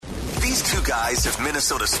Two guys of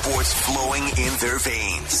Minnesota sports flowing in their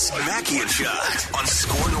veins. Mackie and Judd on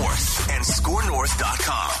Score North and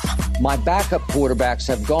ScoreNorth.com. My backup quarterbacks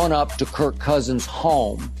have gone up to Kirk Cousins'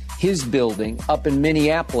 home, his building up in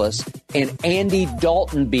Minneapolis, and Andy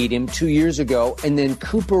Dalton beat him 2 years ago, and then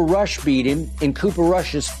Cooper Rush beat him in Cooper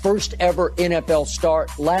Rush's first ever NFL start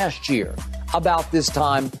last year, about this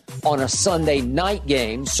time on a Sunday night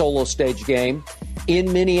game, solo stage game,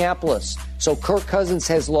 in Minneapolis. So Kirk Cousins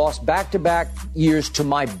has lost back-to-back years to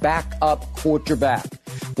my backup quarterback.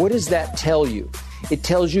 What does that tell you? It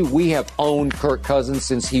tells you we have owned Kirk Cousins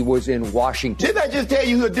since he was in Washington. Didn't I just tell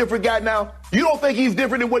you he's a different guy now? You don't think he's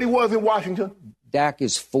different than what he was in Washington? Dak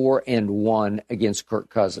is 4-1 against Kirk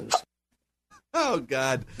Cousins. Oh,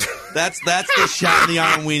 God. That's the shot in the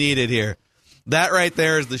arm we needed here. That right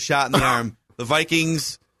there is the shot in the arm. The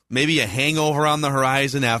Vikings, maybe a hangover on the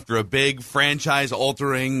horizon after a big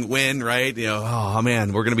franchise-altering win, right? You know, oh,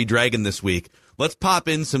 man, we're going to be dragging this week. Let's pop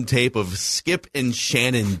in some tape of Skip and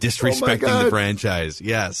Shannon disrespecting the franchise.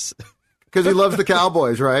 Yes. Because he loves the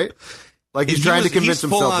Cowboys, right? Like he's trying to convince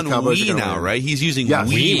himself the Cowboys are going to win. Right? He's using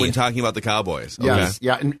we when talking about the Cowboys. Okay. Yes,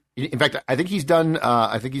 yeah. And in fact, I think he's done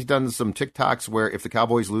some TikToks where if the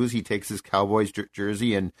Cowboys lose, he takes his Cowboys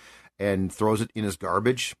jersey and throws it in his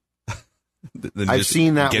garbage. I've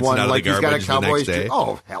seen that one. Like he's got a Cowboys jersey.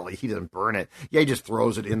 Oh, hell, he doesn't burn it. Yeah, he just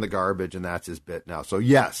throws it in the garbage, and that's his bit now. So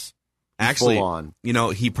yes. Actually, you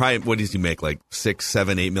know, he probably, what does he make, like $6,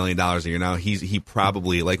 $7, $8 million a year now? He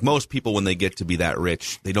probably, like most people when they get to be that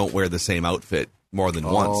rich, they don't wear the same outfit more than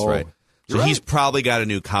once, right? So he's probably got a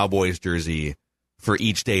new Cowboys jersey for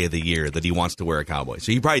each day of the year that he wants to wear a Cowboy.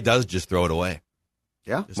 So he probably does just throw it away.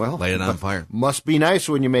 Yeah, just lay it on fire. Must be nice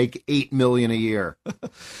when you make $8 million a year.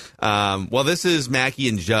 Well, this is Mackie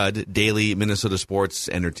and Judd, daily Minnesota sports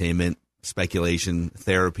entertainment. Speculation,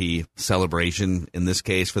 therapy, celebration in this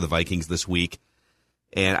case for the Vikings this week.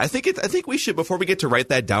 And I think we should, before we get to write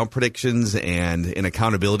that down, predictions and an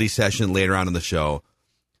accountability session later on in the show,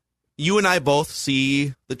 you and I both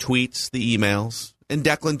see the tweets, the emails, and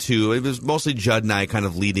Declan too. It was mostly Judd and I kind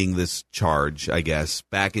of leading this charge, I guess,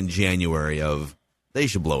 back in January of they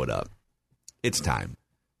should blow it up. It's time.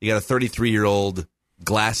 You got a 33-year-old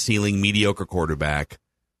glass ceiling mediocre quarterback,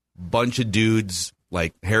 bunch of dudes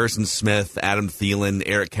like Harrison Smith, Adam Thielen,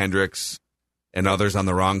 Eric Kendricks, and others on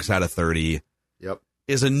the wrong side of 30. Yep.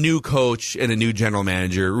 Is a new coach and a new general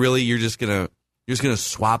manager. Really, you're just gonna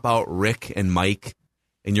swap out Rick and Mike,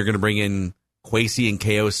 and you're gonna bring in Kwesi and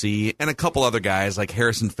KOC and a couple other guys like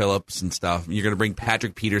Harrison Phillips and stuff. You're gonna bring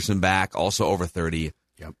Patrick Peterson back, also over 30.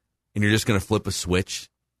 Yep. And you're just gonna flip a switch.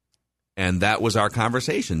 And that was our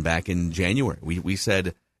conversation back in January. We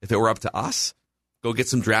said if it were up to us, go get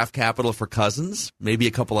some draft capital for Cousins, maybe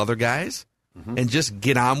a couple other guys, and just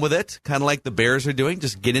get on with it, kind of like the Bears are doing.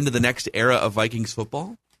 Just get into the next era of Vikings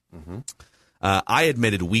football. I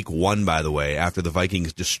admitted week 1, by the way, after the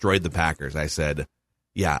Vikings destroyed the Packers, I said,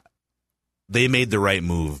 yeah, they made the right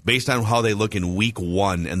move. Based on how they look in week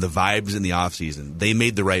 1 and the vibes in the offseason, they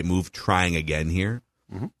made the right move trying again here.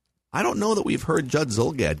 I don't know that we've heard Judd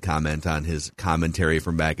Zulgad comment on his commentary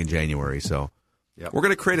from back in January, so... Yep. We're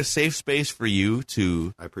going to create a safe space for you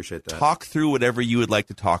to I appreciate that. Talk through whatever you would like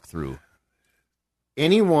to talk through.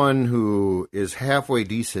 Anyone who is halfway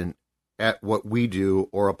decent at what we do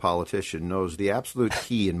or a politician knows the absolute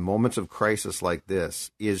key in moments of crisis like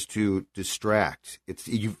this is to distract.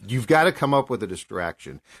 You've got to come up with a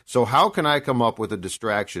distraction. So how can I come up with a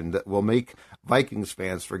distraction that will make Vikings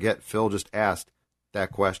fans forget Phil just asked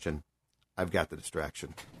that question? I've got the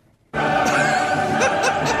distraction.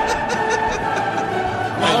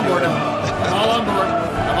 I'm on board.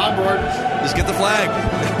 I'm on board. Just get the flag.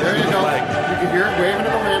 There you go. You can hear it waving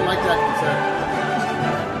in the wind like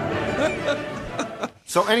that.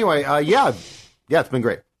 So anyway, yeah, it's been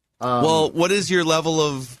great. Well, what is your level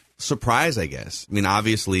of surprise, I guess? I mean,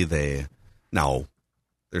 obviously there's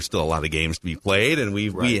still a lot of games to be played, and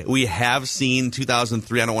we have seen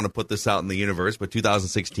 2003. I don't want to put this out in the universe, but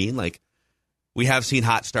 2016, like, we have seen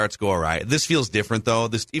hot starts go awry. This feels different, though.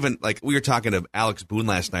 This even like we were talking to Alex Boone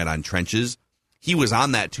last night on Trenches. He was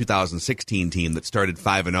on that 2016 team that started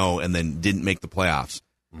 5-0 and then didn't make the playoffs.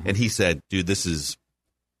 And he said, "Dude,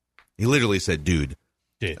 he literally said, dude,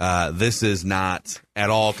 this is not at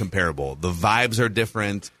all comparable. The vibes are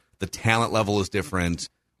different. The talent level is different.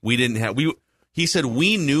 He said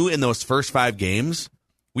we knew in those first 5 games,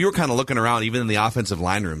 we were kind of looking around, even in the offensive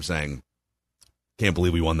line room, saying, can't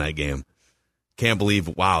believe we won that game. Can't believe,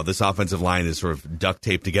 wow, this offensive line is sort of duct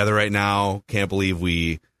taped together right now. Can't believe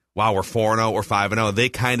we're 4-0 or 5-0. They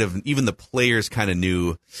kind of, even the players kind of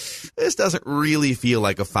knew this doesn't really feel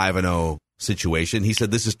like a 5-0 situation. He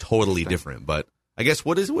said this is totally different. But I guess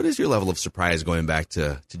what is your level of surprise going back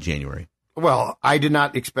to January? Well, I did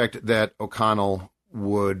not expect that O'Connell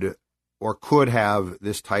would or could have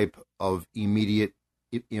this type of immediate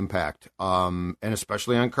impact, and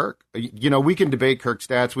especially on Kirk. You know, we can debate Kirk's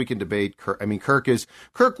stats. We can debate Kirk. I mean, Kirk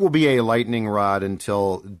will be a lightning rod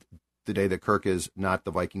until the day that Kirk is not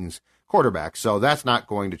the Vikings quarterback. So that's not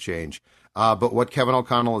going to change. But what Kevin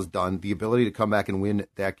O'Connell has done, the ability to come back and win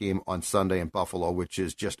that game on Sunday in Buffalo, which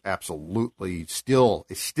is just absolutely still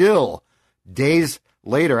days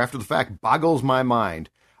later after the fact, boggles my mind.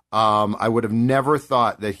 I would have never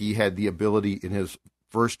thought that he had the ability in his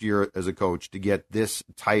first year as a coach to get this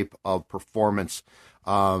type of performance,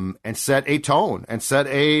 and set a tone and set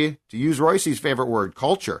to use Royce's favorite word,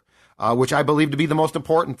 culture, which I believe to be the most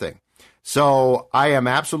important thing. So I am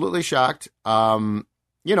absolutely shocked. The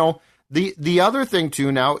other thing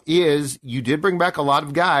too now is you did bring back a lot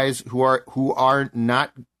of guys who are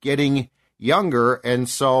not getting younger, and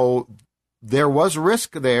so there was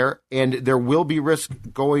risk there, and there will be risk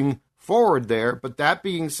going forward there. But that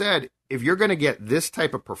being said, if you're going to get this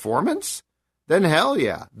type of performance, then hell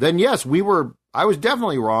yeah. Then yes, I was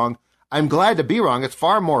definitely wrong. I'm glad to be wrong. It's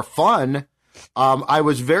far more fun. I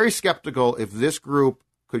was very skeptical if this group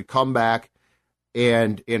could come back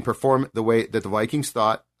and perform the way that the Vikings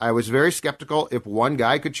thought. I was very skeptical if one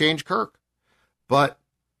guy could change Kirk. But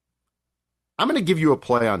I'm going to give you a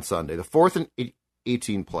play on Sunday, the 4th and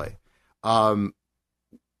 18 play.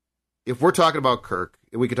 If we're talking about Kirk,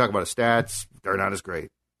 we could talk about his stats. They're not as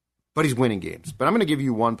great, but he's winning games. But I'm going to give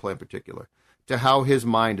you one play in particular to how his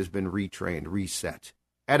mind has been retrained, reset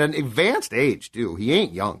at an advanced age, too. He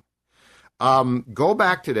ain't young. Go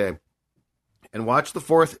back today and watch the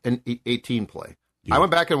 4th and 18 play. Yeah. I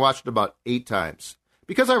went back and watched it about 8 times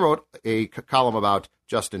because I wrote a column about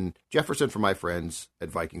Justin Jefferson for my friends at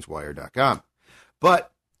VikingsWire.com.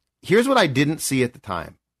 But here's what I didn't see at the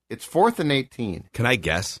time. It's 4th and 18. Can I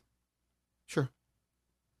guess? Sure.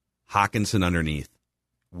 Hawkinson underneath.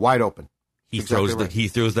 Wide open. He throws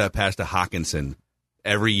that pass to Hawkinson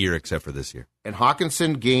every year except for this year. And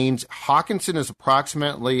Hawkinson is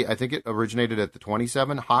approximately, I think it originated at the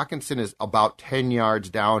 27. Hawkinson is about 10 yards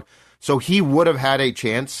down. So he would have had a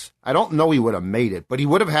chance. I don't know he would have made it, but he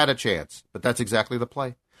would have had a chance. But that's exactly the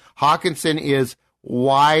play. Hawkinson is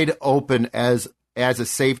wide open as a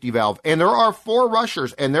safety valve. And there are 4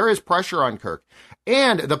 rushers, and there is pressure on Kirk.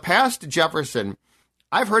 And the pass to Jefferson,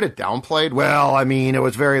 I've heard it downplayed. Well, I mean, it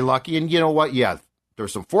was very lucky. And you know what? Yeah,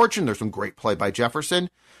 there's some fortune. There's some great play by Jefferson.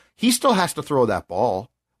 He still has to throw that ball.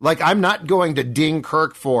 Like, I'm not going to ding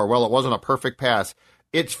Kirk for, well, it wasn't a perfect pass.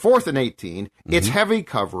 It's 4th and 18. Mm-hmm. It's heavy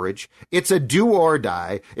coverage. It's a do or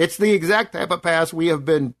die. It's the exact type of pass we have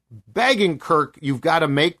been begging Kirk, you've got to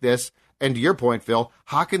make this. And to your point, Phil,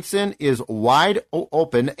 Hawkinson is wide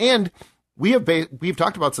open. And we've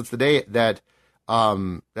talked about since the day that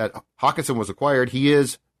Hawkinson was acquired, he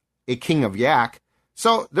is a king of yak.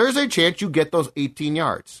 So there's a chance you get those 18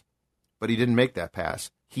 yards. But he didn't make that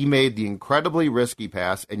pass. He made the incredibly risky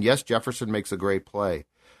pass. And yes, Jefferson makes a great play.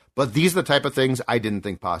 But these are the type of things I didn't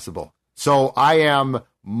think possible. So I am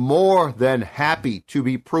more than happy to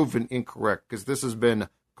be proven incorrect because this has been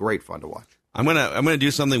great fun to watch. I'm gonna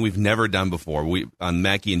do something we've never done before. On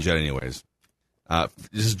Mackie and Judd, anyways.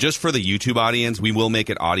 This is just for the YouTube audience. We will make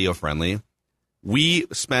it audio friendly. We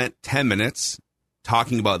spent 10 minutes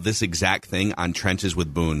talking about this exact thing on Trenches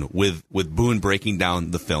with Boone, with Boone breaking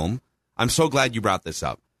down the film. I'm so glad you brought this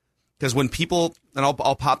up because when people, and I'll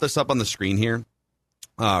pop this up on the screen here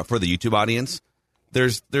for the YouTube audience.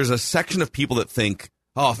 There's a section of people that think,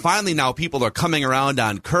 oh, finally now people are coming around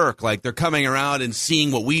on Kirk, like they're coming around and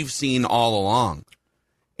seeing what we've seen all along.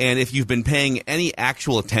 And if you've been paying any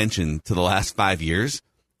actual attention to the last 5 years,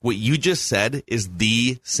 what you just said is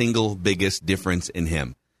the single biggest difference in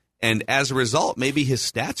him. And as a result, maybe his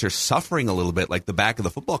stats are suffering a little bit like the back of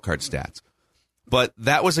the football card stats. But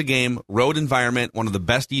that was a game, road environment, one of the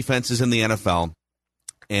best defenses in the NFL,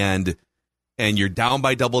 and you're down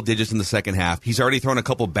by double digits in the second half. He's already thrown a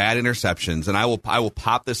couple bad interceptions, and I will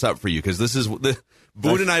pop this up for you because this is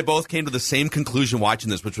Boone and I both came to the same conclusion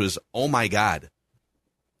watching this, which was, oh my God.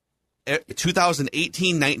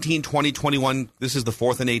 2018, 19, 20, 21, this is the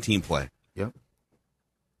 4th and 18 play. Yep.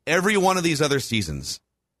 Every one of these other seasons,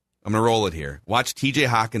 I'm going to roll it here. Watch TJ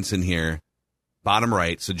Hawkinson here, bottom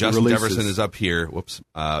right. So Justin Jefferson is up here. Whoops.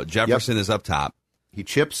 Jefferson is up top. He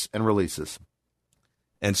chips and releases.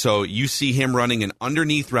 And so you see him running an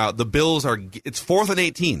underneath route. The Bills it's 4th and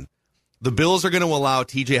 18. The Bills are going to allow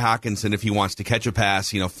TJ Hawkinson, if he wants to catch a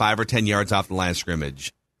pass, 5 or 10 yards off the line of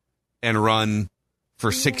scrimmage and run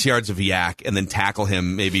for 6 yards of yak and then tackle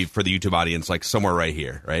him maybe for the YouTube audience like somewhere right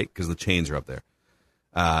here, right? Because the chains are up there.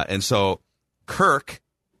 And so Kirk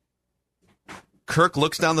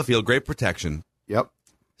looks down the field, great protection. Yep.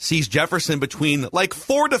 Sees Jefferson between like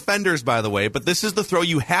 4 defenders, by the way, but this is the throw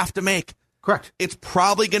you have to make. Correct. It's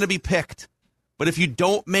probably going to be picked. But if you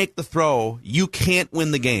don't make the throw, you can't win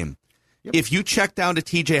the game. Yep. If you check down to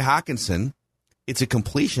TJ Hawkinson, it's a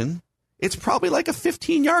completion. It's probably like a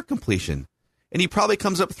 15-yard completion. And he probably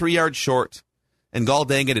comes up 3 yards short. And gall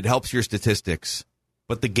dang it helps your statistics.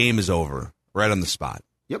 But the game is over right on the spot.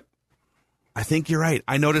 Yep. I think you're right.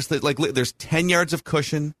 I noticed that like there's 10 yards of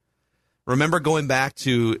cushion. Remember going back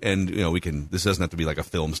to, and this doesn't have to be like a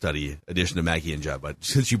film study edition of Maggie and Judd, but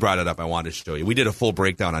since you brought it up, I wanted to show you. We did a full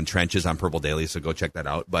breakdown on trenches on Purple Daily, so go check that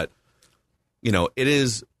out. But,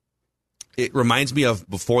 it reminds me of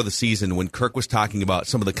before the season when Kirk was talking about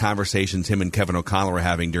some of the conversations him and Kevin O'Connell were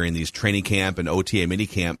having during these training camp and OTA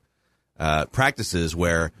minicamp practices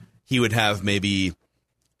where he would have maybe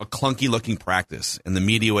a clunky-looking practice, and the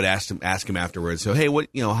media would ask him afterwards, so, hey,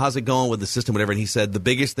 how's it going with the system, whatever, and he said, the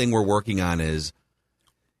biggest thing we're working on is,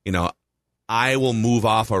 I will move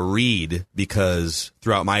off a read because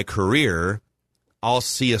throughout my career, I'll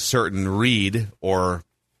see a certain read or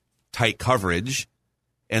tight coverage,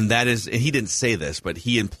 and that is, and he didn't say this, but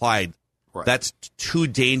he implied that's too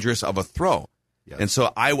dangerous of a throw. Yes. And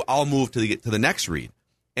so I'll move to the next read.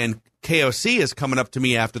 And KOC is coming up to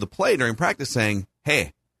me after the play during practice saying,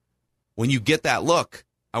 hey, when you get that look,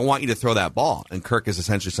 I want you to throw that ball. And Kirk is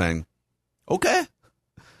essentially saying, okay.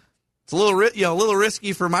 It's a little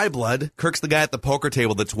risky for my blood. Kirk's the guy at the poker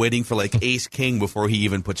table that's waiting for like ace king before he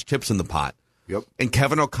even puts chips in the pot. Yep. And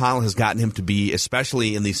Kevin O'Connell has gotten him to be,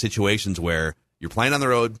 especially in these situations where you're playing on the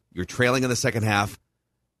road, you're trailing in the second half,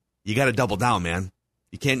 you got to double down, man.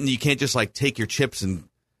 You can't just like take your chips and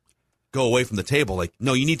go away from the table. Like,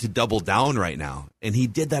 no, you need to double down right now. And he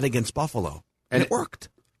did that against Buffalo, and it worked.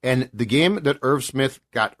 And the game that Irv Smith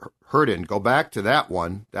got hurt in, go back to that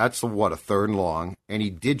one. That's a 3rd and long, and he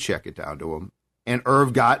did check it down to him. And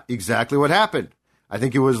Irv got exactly what happened. I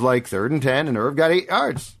think it was like 3rd and 10, and Irv got 8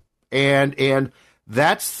 yards. And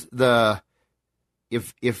that's the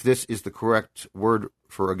if this is the correct word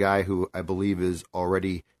for a guy who I believe is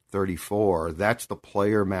already 34, that's the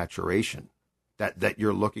player maturation that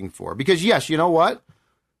you're looking for. Because yes, you know what?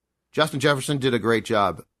 Justin Jefferson did a great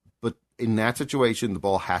job. In that situation, the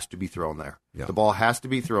ball has to be thrown there. Yeah. The ball has to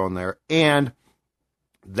be thrown there. And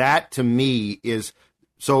that, to me, is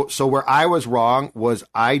so where I was wrong was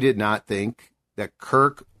I did not think that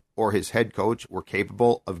Kirk or his head coach were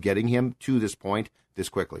capable of getting him to this point this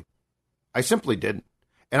quickly. I simply didn't.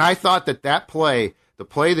 And I thought that play, the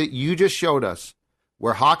play that you just showed us,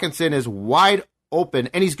 where Hawkinson is wide open,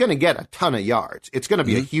 and he's going to get a ton of yards. It's going to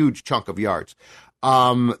be a huge chunk of yards.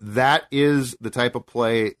 That is the type of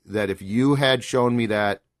play that if you had shown me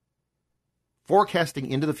that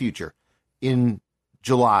forecasting into the future in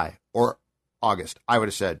July or August, I would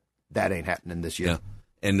have said that ain't happening this year. Yeah.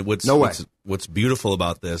 And what's beautiful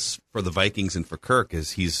about this for the Vikings and for Kirk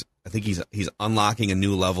is he's unlocking a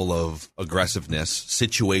new level of aggressiveness,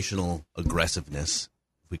 situational aggressiveness,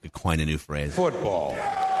 if we could coin a new phrase. Football.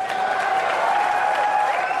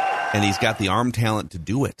 And he's got the arm talent to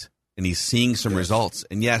do it. And he's seeing some results.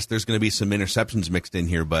 And yes, there's going to be some interceptions mixed in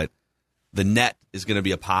here, but the net is going to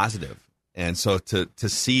be a positive. And so to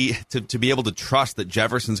be able to trust that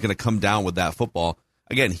Jefferson's going to come down with that football,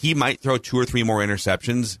 again, he might throw 2 or 3 more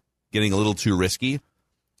interceptions, getting a little too risky.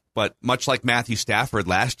 But much like Matthew Stafford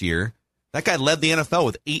last year, that guy led the NFL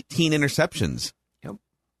with 18 interceptions. Yep.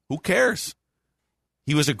 Who cares?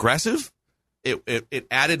 He was aggressive. It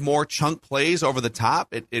added more chunk plays over the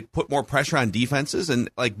top. It put more pressure on defenses. And,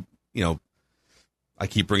 I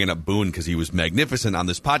keep bringing up Boone because he was magnificent on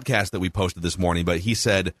this podcast that we posted this morning. But he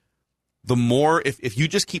said, the more, if you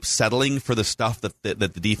just keep settling for the stuff that the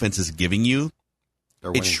defense is giving you,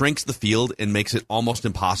 it shrinks the field and makes it almost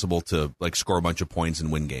impossible to score a bunch of points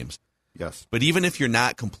and win games. Yes. But even if you're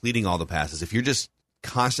not completing all the passes, if you're just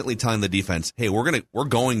constantly telling the defense, hey, we're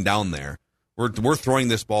going down there. We're throwing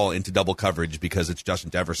this ball into double coverage because it's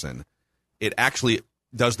Justin Jefferson. It actually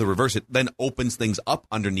does the reverse. It then opens things up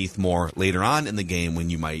underneath more later on in the game when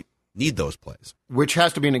you might need those plays. Which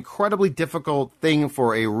has to be an incredibly difficult thing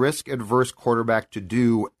for a risk-adverse quarterback to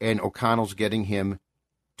do, and O'Connell's getting him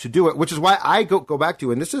to do it, which is why I go back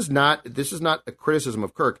to, and this is not a criticism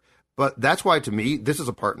of Kirk, but that's why, to me, this is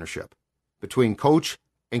a partnership between coach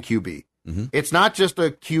and QB. Mm-hmm. It's not just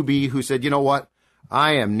a QB who said, you know what,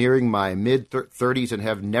 I am nearing my mid-30s and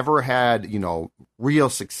have never had, real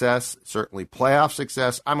success, certainly playoff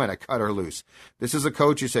success. I'm going to cut her loose. This is a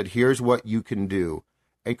coach who said, here's what you can do.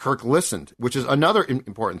 and Kirk listened, which is another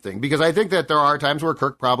important thing, because I think that there are times where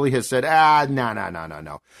Kirk probably has said,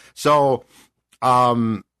 no. So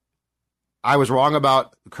I was wrong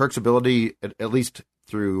about Kirk's ability, at least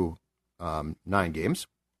through 9 games,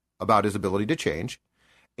 about his ability to change.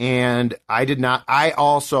 And I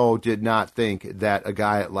also did not think that a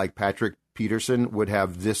guy like Patrick Peterson would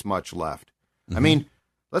have this much left. Mm-hmm. I mean,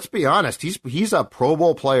 let's be honest. He's a Pro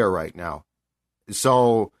Bowl player right now.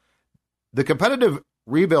 So the competitive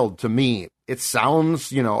rebuild, to me, it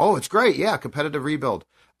sounds, it's great. Yeah, competitive rebuild.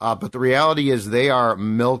 But the reality is they are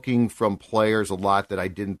milking from players a lot that I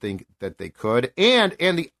didn't think that they could. And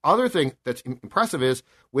the other thing that's impressive is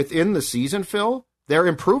within the season, Phil, they're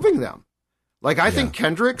improving them. Like, I think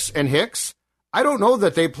Kendricks and Hicks, I don't know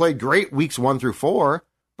that they played great weeks 1 through 4,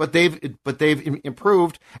 but they've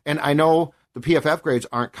improved. And I know the PFF grades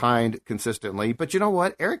aren't kind consistently, but you know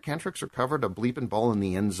what? Eric Kendricks recovered a bleeping ball in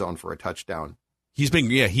the end zone for a touchdown. He's been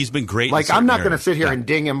great. Like, I'm not going to sit here and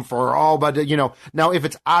ding him for all, but now if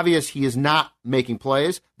it's obvious he is not making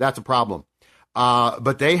plays, that's a problem.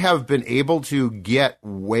 But they have been able to get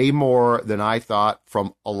way more than I thought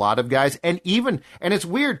from a lot of guys. And it's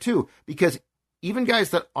weird too, because even guys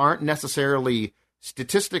that aren't necessarily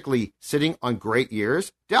statistically sitting on great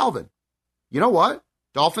years, Dalvin, you know what?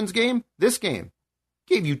 Dolphins game, this game,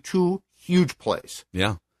 gave you 2 huge plays.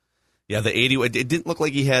 Yeah. Yeah, the 80, it didn't look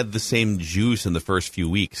like he had the same juice in the first few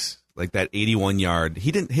weeks. Like that 81-yard,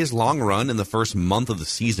 his long run in the first month of the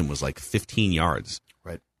season was like 15 yards.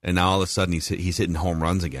 Right. And now all of a sudden he's hitting home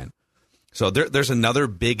runs again. So there's another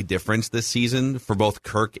big difference this season for both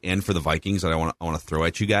Kirk and for the Vikings that I want to throw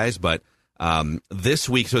at you guys. But this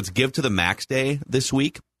week, so it's Give to the Max Day this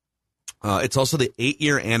week. It's also the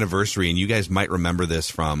 8-year anniversary, and you guys might remember this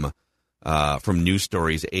from news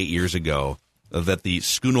stories 8 years ago, that the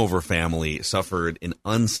Schoonover family suffered an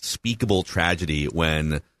unspeakable tragedy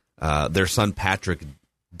when their son Patrick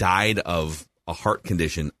died of a heart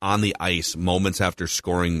condition on the ice moments after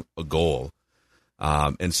scoring a goal.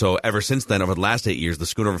 And so ever since then, over the last 8 years, the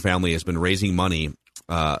Schoonover family has been raising money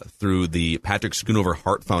through the Patrick Schoonover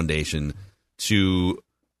Heart Foundation to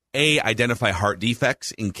A, identify heart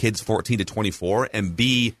defects in kids 14 to 24, and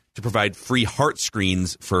B, to provide free heart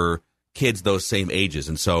screens for kids those same ages.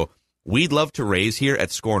 And so we'd love to raise here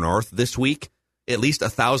at Score North this week at least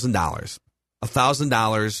 $1,000.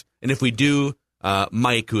 $1,000. And if we do,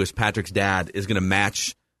 Mike, who is Patrick's dad, is going to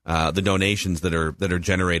match the donations that are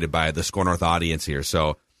generated by the Score North audience here.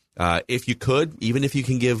 So if you could, even if you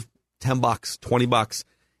can give $10, $20,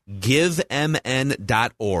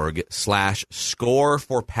 givemn.org/score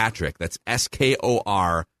for Patrick. That's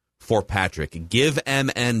SKOR for Patrick.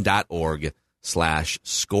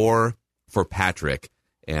 Givemn.org/score for Patrick.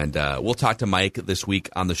 And we'll talk to Mike this week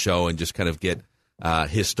on the show and just kind of get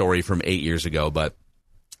his story from 8 years ago. But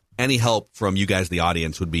any help from you guys, the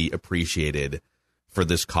audience, would be appreciated for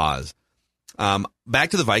this cause. Back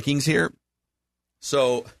to the Vikings here.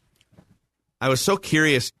 So I was so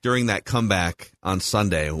curious during that comeback on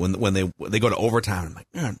Sunday when they go to overtime. I'm like,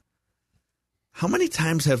 man, how many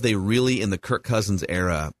times have they really in the Kirk Cousins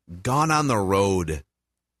era gone on the road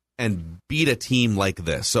and beat a team like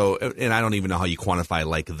this? So, and I don't even know how you quantify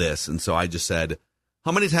like this. And so I just said,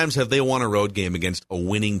 how many times have they won a road game against a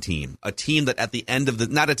winning team? A team that at the end of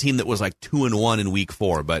not a team that was like 2-1 in week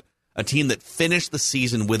 4, but a team that finished the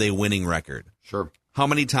season with a winning record. Sure. How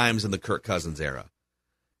many times in the Kirk Cousins era?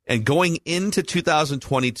 And going into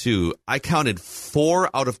 2022, I counted 4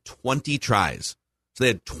 out of 20 tries. So they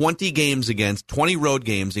had 20 road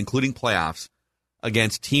games, including playoffs,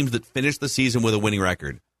 against teams that finished the season with a winning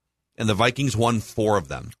record. And the Vikings won 4 of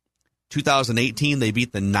them. 2018, they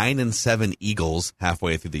beat the 9-7 Eagles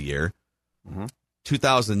halfway through the year. Mm-hmm.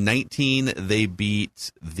 2019, they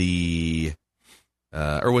beat the,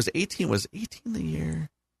 was 18 the year?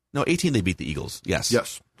 No, 18 they beat the Eagles. Yes.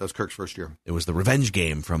 Yes, that was Kirk's first year. It was the revenge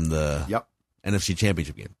game from the NFC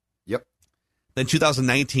Championship game. Yep. Then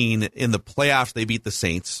 2019, in the playoffs, they beat the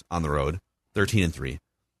Saints on the road, 13-3.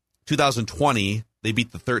 2020, they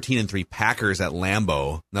beat the 13-3 Packers at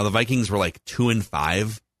Lambeau. Now, the Vikings were like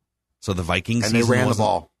 2-5. So the Vikings and they ran the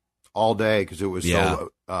ball all day because it was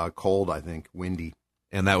so cold, I think, windy.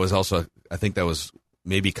 And that was also, I think that was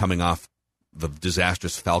maybe coming off the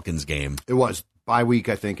disastrous Falcons game. It was bye week,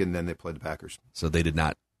 I think, and then they played the Packers. So they did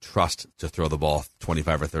not trust to throw the ball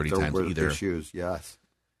 25 or 30 times either. Their shoes, yes.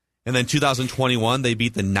 And then 2021, they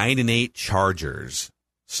beat the 9-8 Chargers.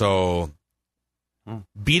 So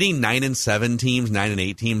beating 9-7 teams,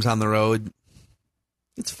 9-8 teams on the road,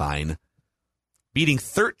 it's fine. Beating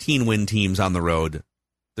 13-win teams on the road,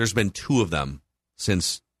 there's been 2 of them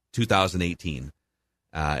since 2018.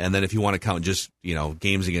 And then if you want to count just,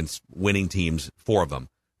 games against winning teams, 4 of them.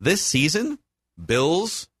 This season,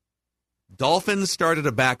 Bills, Dolphins started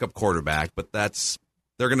a backup quarterback, but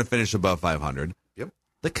they're going to finish above 500. Yep.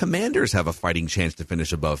 The Commanders have a fighting chance to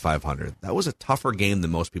finish above 500. That was a tougher game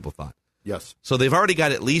than most people thought. Yes. So they've already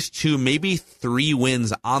got at least 2, maybe 3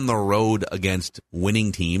 wins on the road against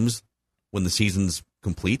winning teams when the season's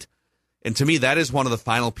complete. And to me, that is one of the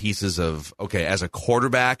final pieces of, okay, as a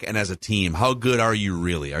quarterback and as a team, how good are you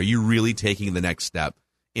really? Are you really taking the next step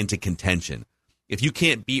into contention? If you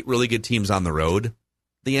can't beat really good teams on the road,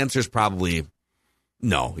 the answer is probably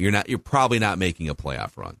no. You're not. You're probably not making a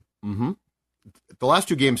playoff run. Mm-hmm. The last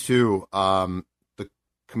 2 games, too, the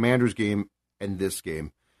Commanders game and this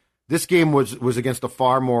game. This game was against a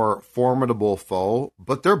far more formidable foe,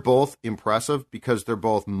 but they're both impressive because they're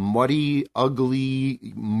both muddy,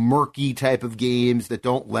 ugly, murky type of games that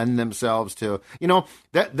don't lend themselves to,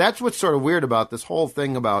 that's what's sort of weird about this whole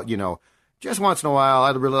thing about, just once in a while,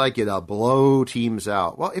 I'd really like you to blow teams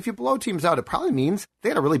out. Well, if you blow teams out, it probably means they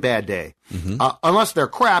had a really bad day. Mm-hmm. Unless they're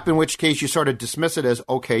crap, in which case you sort of dismiss it as,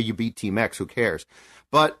 okay, you beat Team X, who cares?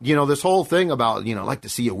 But, this whole thing about, like to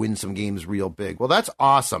see you win some games real big. Well, that's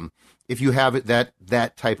awesome if you have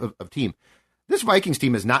that type of team. This Vikings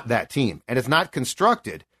team is not that team, and it's not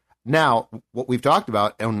constructed. Now, what we've talked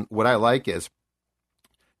about and what I like is,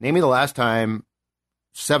 name me the last time,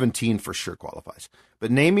 17 for sure qualifies,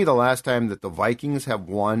 but name me the last time that the Vikings have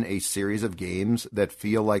won a series of games that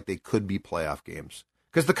feel like they could be playoff games.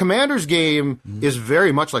 Because the Commanders game is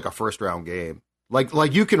very much like a first-round game.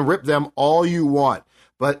 Like you can rip them all you want.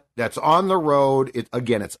 But that's on the road.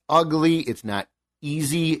 It's ugly. It's not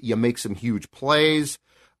easy. You make some huge plays.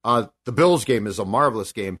 The Bills game is a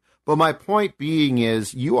marvelous game. But my point being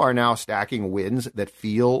is you are now stacking wins that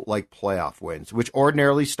feel like playoff wins, which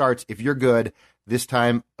ordinarily starts, if you're good, this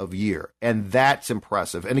time of year. And that's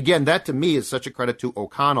impressive. And again, that to me is such a credit to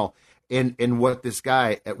O'Connell and what this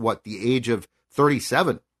guy at the age of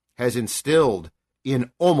 37 has instilled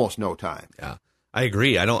in almost no time. Yeah, I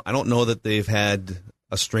agree. I don't know that they've had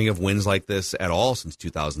a string of wins like this at all since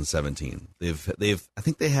 2017. I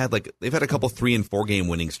think they've had a couple 3 and 4 game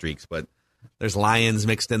winning streaks, but there's Lions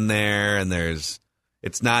mixed in there, and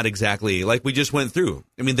it's not exactly like we just went through.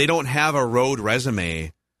 I mean, they don't have a road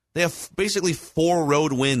resume. They have basically 4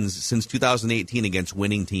 road wins since 2018 against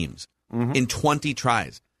winning teams in 20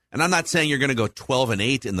 tries. And I'm not saying you're going to go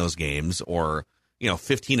 12-8 in those games or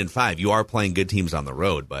 15-5. You are playing good teams on the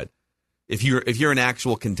road, but if you're an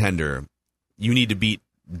actual contender, you need to beat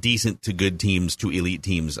decent to good teams to elite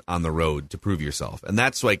teams on the road to prove yourself. And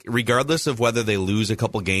that's like, regardless of whether they lose a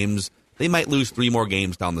couple games, they might lose 3 more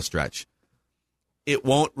games down the stretch. It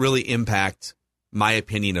won't really impact my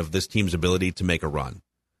opinion of this team's ability to make a run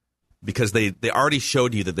because they already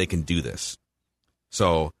showed you that they can do this.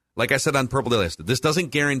 So, like I said on Purple Daily,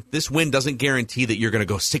 this win doesn't guarantee that you're going to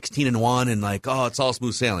go 16-1 and it's all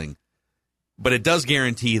smooth sailing. But it does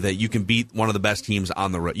guarantee that you can beat one of the best teams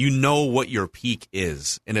on the road. You know what your peak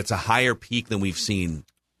is, and it's a higher peak than we've seen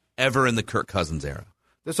ever in the Kirk Cousins era.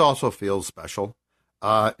 This also feels special.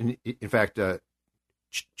 In fact,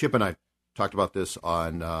 Chip and I talked about this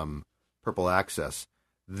on Purple Access.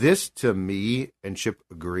 This, to me, and Chip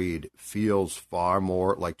agreed, feels far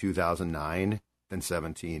more like 2009 than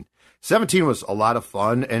 17. 17 was a lot of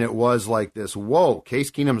fun, and it was like this, whoa,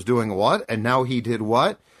 Case Keenum's doing what? And now he did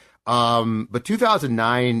what? But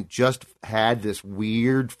 2009 just had this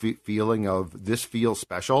weird feeling of this feels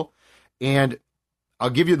special. And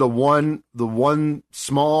I'll give you the one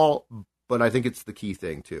small, but I think it's the key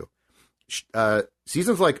thing too.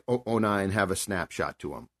 Seasons like 09 have a snapshot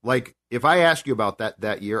to them. Like if I ask you about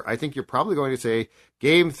that year, I think you're probably going to say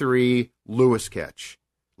game 3, Lewis catch.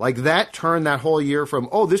 Like that turned that whole year from,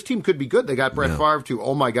 oh, this team could be good. They got Brett Favre to,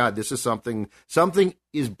 oh my God, this is something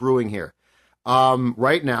is brewing here.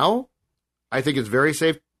 Right now, I think it's very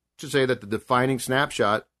safe to say that the defining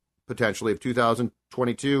snapshot potentially of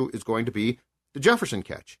 2022 is going to be the Jefferson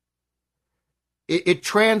catch. It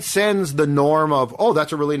transcends the norm of, oh,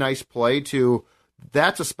 that's a really nice play to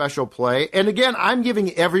that's a special play. And again, I'm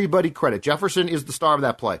giving everybody credit. Jefferson is the star of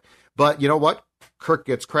that play. But you know what? Kirk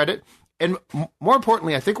gets credit. And more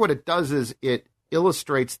importantly, I think what it does is it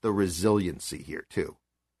illustrates the resiliency here too.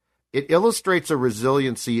 It illustrates a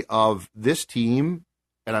resiliency of this team,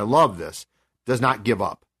 and I love this, does not give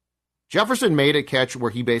up. Jefferson made a catch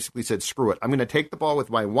where he basically said, screw it. I'm going to take the ball with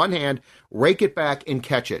my one hand, rake it back, and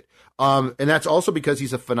catch it. And that's also because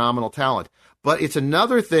he's a phenomenal talent. But it's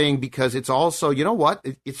another thing because it's also, you know what?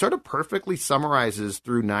 It sort of perfectly summarizes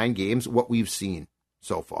through 9 games what we've seen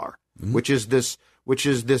so far, which is this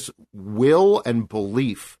will and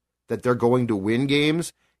belief that they're going to win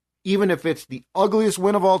games. Even if it's the ugliest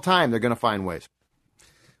win of all time, they're going to find ways.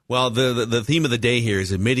 Well, the theme of the day here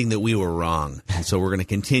is admitting that we were wrong. And so we're going to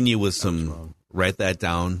continue with some write that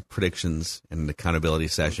down predictions and an accountability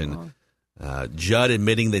session. Judd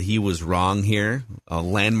admitting that he was wrong here, a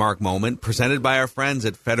landmark moment presented by our friends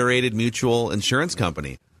at Federated Mutual Insurance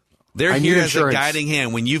Company. They're here as a guiding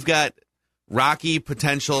hand. When you've got rocky,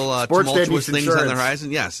 potential, tumultuous things on the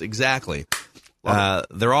horizon, yes, exactly.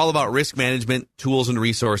 They're all about risk management, tools and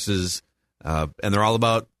resources, and they're all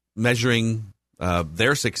about measuring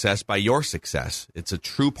their success by your success. It's a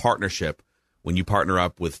true partnership when you partner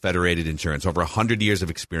up with Federated Insurance. Over 100 years of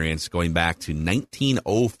experience going back to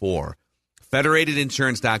 1904.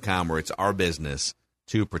 FederatedInsurance.com, where it's our business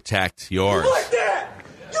to protect yours. You like that?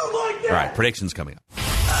 You like that? All right, predictions coming up.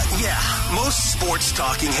 Yeah, most sports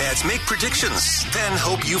talking heads make predictions, then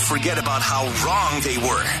hope you forget about how wrong they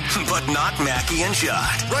were. But not Mackie and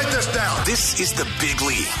Judd. Write this down. This is the big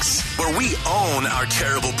leagues, where we own our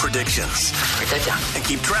terrible predictions. Write that down. And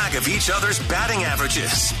keep track of each other's batting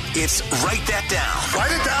averages. It's Write That Down.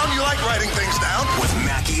 Write it down. You like writing things down. With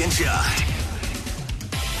Mackie and Judd.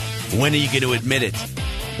 When are you going to admit it?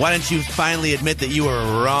 Why don't you finally admit that you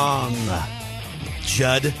were wrong?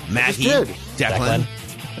 Judd, Mackie, Declan.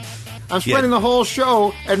 I'm spending the whole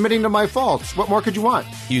show admitting to my faults. What more could you want?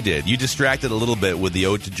 You did. You distracted a little bit with the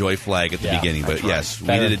Ode to Joy flag at the beginning. But yes, we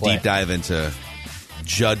did a deep dive into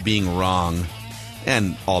Judd being wrong,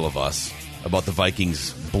 and all of us, about the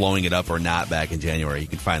Vikings blowing it up or not back in January. You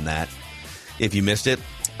can find that if you missed it.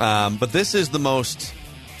 But this is the most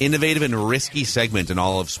innovative and risky segment in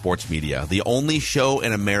all of sports media. The only show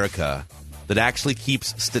in America that actually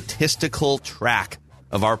keeps statistical track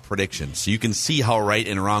of our predictions, so you can see how right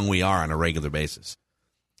and wrong we are on a regular basis.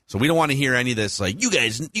 So we don't want to hear any of this like, you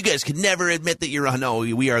guys could never admit that you're wrong. No,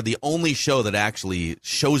 we are the only show that actually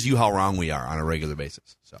shows you how wrong we are on a regular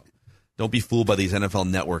basis. So don't be fooled by these NFL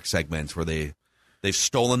Network segments where they've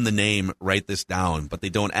stolen the name, write this down, but they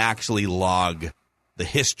don't actually log the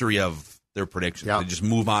history of their predictions. They just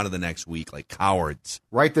move on to the next week like cowards.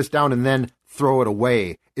 Write this down and then throw it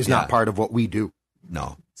away is not part of what we do.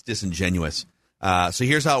 No, it's disingenuous. So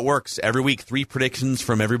here's how it works. Every week, 3 predictions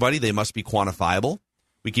from everybody. They must be quantifiable.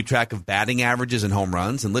 We keep track of batting averages and home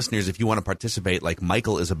runs. And listeners, if you want to participate like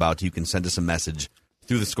Michael is about to, you can send us a message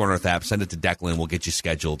through the Score North app. Send it to Declan. We'll get you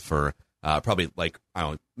scheduled for probably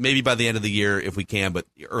maybe by the end of the year if we can, but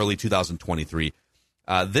early 2023.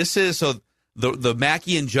 This is so the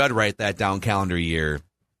Mackie and Judd write that down calendar year.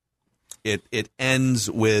 It ends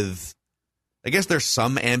with, I guess there's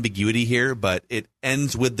some ambiguity here, but it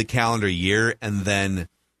ends with the calendar year and then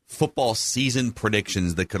football season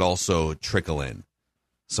predictions that could also trickle in.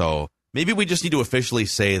 So maybe we just need to officially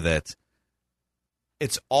say that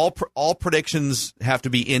it's all predictions have to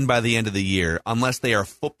be in by the end of the year unless they are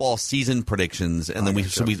football season predictions, and then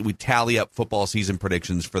we tally up football season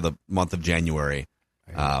predictions for the month of January.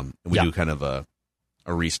 We do kind of a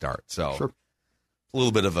restart. So a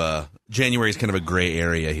little bit of a January is kind of a gray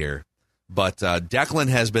area here. But Declan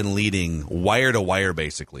has been leading wire to wire,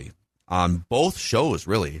 basically, on both shows,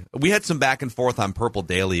 really. We had some back and forth on Purple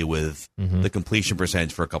Daily with the completion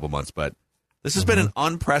percentage for a couple months, but this has been an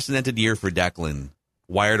unprecedented year for Declan,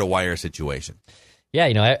 wire to wire situation. Yeah,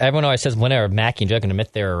 everyone always says whenever Mackie and Judd can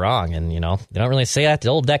admit they were wrong, and, they don't really say that to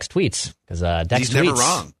old Dex Tweets, because Dex Tweets never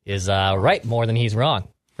wrong. Is right more than he's wrong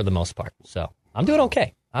for the most part. So I'm doing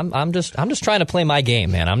okay. I'm just trying to play my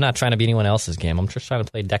game, man. I'm not trying to be anyone else's game. I'm just trying to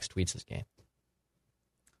play Dex Tweets' game.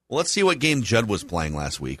 Well, let's see what game Judd was playing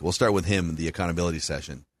last week. We'll start with him, the accountability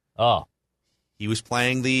session. Oh. He was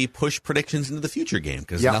playing the push predictions into the future game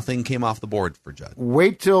because nothing came off the board for Judd.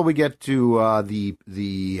 Wait till we get to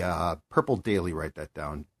the Purple Daily. Write that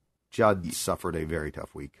down. Judd suffered a very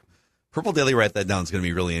tough week. Purple Daily, write that down. It's going to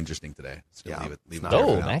be really interesting today. Leave it there.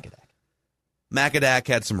 Macadac. Macadac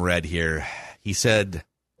had some red here. He said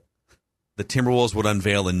the Timberwolves would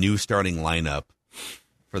unveil a new starting lineup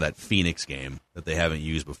for that Phoenix game that they haven't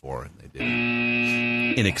used before, and they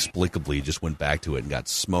did. Inexplicably just went back to it and got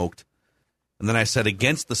smoked. And then I said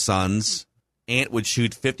against the Suns, Ant would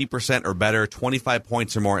shoot 50% or better, 25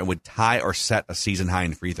 points or more, and would tie or set a season high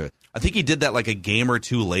in free throw. I think he did that like a game or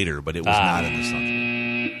two later, but it was not in the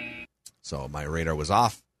Suns. So my radar was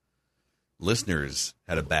off. Listeners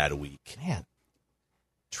had a bad week. Man.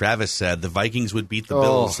 Travis said the Vikings would beat the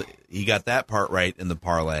Bills. He got that part right in the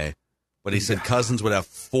parlay. But he said Cousins would have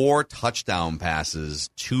 4 touchdown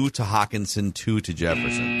passes, 2 to Hawkinson, 2 to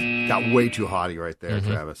Jefferson. Got way too haughty right there,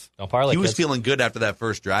 Travis. Don't parlay. He was feeling good after that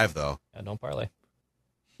first drive, though. Yeah, don't parlay.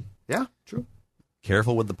 Yeah, true.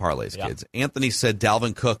 Careful with the parlays, kids. Anthony said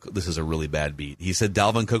Dalvin Cook. This is a really bad beat. He said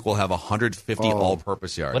Dalvin Cook will have 150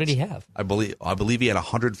 all-purpose yards. What did he have? I believe he had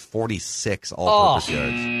 146 all-purpose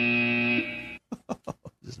yards.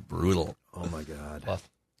 Just brutal. Oh my God. Tough.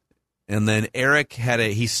 And then Eric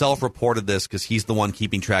he self-reported this because he's the one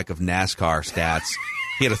keeping track of NASCAR stats.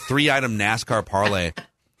 He had a 3-item NASCAR parlay.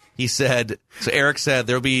 He said, so Eric said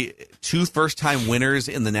there'll be 2 first-time winners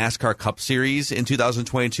in the NASCAR Cup Series in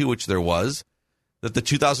 2022, which there was. That the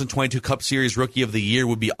 2022 Cup Series Rookie of the Year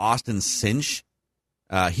would be Austin Cynch.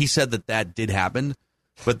 He said that did happen,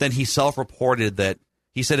 but then he self-reported that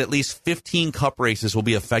he said at least 15 Cup races will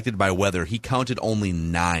be affected by weather. He counted only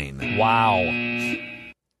 9. Wow.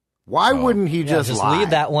 Why wouldn't he just lie?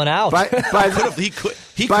 Leave that one out. He could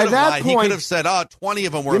have lied. He could have said, 20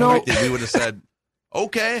 of them were affected. We would have said,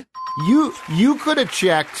 okay. You could have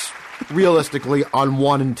checked realistically on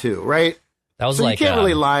 1 and 2, right? That was so like, you can't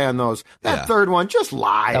really lie on those. That third one, just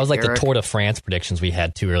lie. That was like Eric. the Tour de France predictions we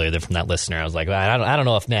had too earlier from that listener. I was like, I don't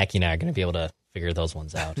know if Mackie and I are going to be able to figure those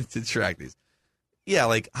ones out. To track these. Yeah,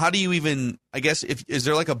 like how do you even? I guess is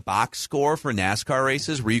there like a box score for NASCAR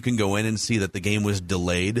races where you can go in and see that the game was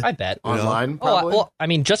delayed? I bet online. Probably? Well, I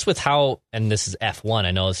mean, just with how, and this is F1.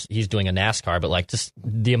 I know he's doing a NASCAR, but like just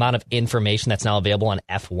the amount of information that's now available on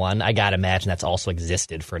F1, I gotta imagine that's also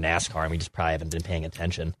existed for NASCAR, and we just probably haven't been paying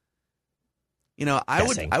attention. You know,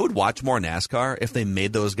 I would watch more NASCAR if they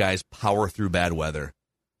made those guys power through bad weather.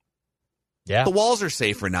 Yeah. The walls are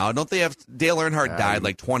safer now. Don't they have Dale Earnhardt died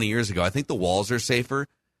like 20 years ago. I think the walls are safer.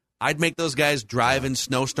 I'd make those guys drive in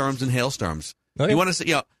snowstorms and hailstorms. Okay. You want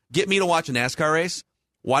to get me to watch a NASCAR race?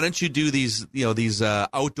 Why don't you do these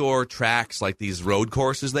outdoor tracks like these road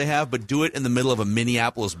courses they have, but do it in the middle of a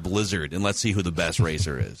Minneapolis blizzard and let's see who the best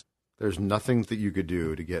racer is. There's nothing that you could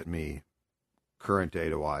do to get me current day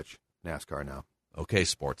to watch NASCAR now. Okay,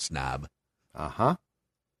 sports snob. Uh-huh.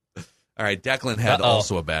 All right, Declan had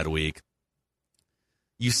also a bad week.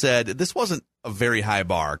 You said this wasn't a very high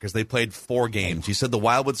bar because they played 4 games. You said the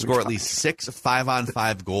Wild would score at least 6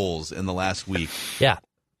 5-on-5 goals in the last week. Yeah.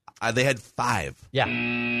 They had 5. Yeah.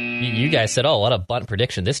 You guys said, what a bunt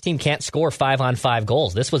prediction. This team can't score 5-on-5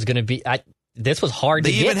 goals. This was going to be this was hard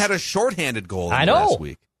to get. They even had a shorthanded goal last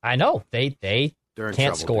week. I know. They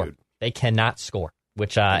can't score. Dude. They cannot score,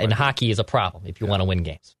 which in hockey is a problem if you want to win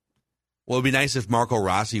games. Well, it would be nice if Marco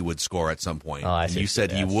Rossi would score at some point. And you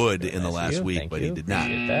said he would in the last week, but he did not.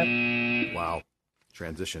 Wow.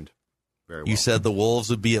 Transitioned very well. You said the Wolves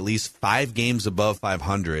would be at least 5 games above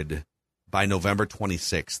 500 by November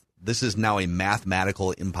 26th. This is now a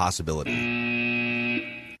mathematical impossibility.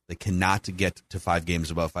 They cannot get to 5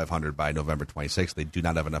 games above 500 by November 26th. They do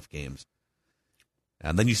not have enough games.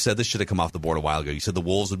 And then you said this should have come off the board a while ago. You said the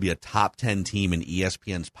Wolves would be a top 10 team in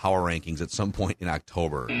ESPN's power rankings at some point in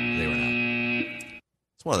October. They were not.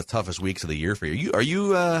 It's one of the toughest weeks of the year for you. Are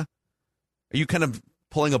you kind of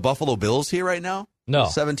pulling a Buffalo Bills here right now? No.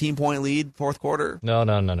 17-point lead, fourth quarter? No.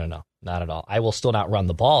 Not at all. I will still not run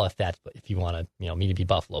the ball if you want to, me to be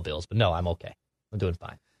Buffalo Bills. But no, I'm okay. I'm doing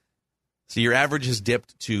fine. So your average has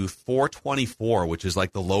dipped to 424, which is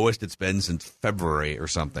like the lowest it's been since February or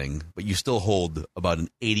something. But you still hold about an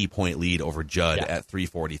 80-point lead over Judd at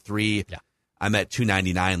 343. Yeah. I'm at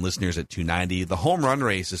 299, listeners at 290. The home run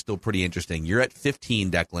race is still pretty interesting. You're at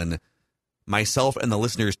 15, Declan. Myself and the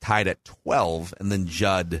listeners tied at 12, and then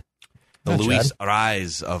Judd, the Luis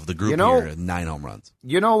Arraez of the group here, 9 home runs.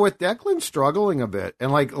 With Declan struggling a bit,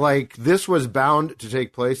 and like this was bound to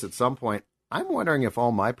take place at some point, I'm wondering if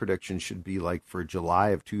all my predictions should be like for July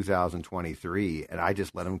of 2023, and I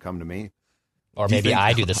just let him come to me. Or maybe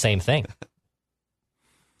I do the same thing.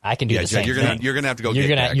 I can do the same thing. You're gonna have to go. You're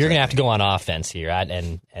gonna have to go on offense here,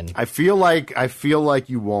 and I feel like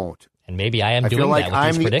you won't. And maybe I am. I feel like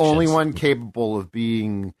I'm the predictions. only one capable of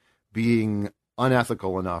being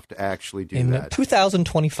unethical enough to actually do that. In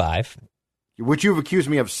 2025, which you've accused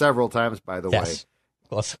me of several times, by the way.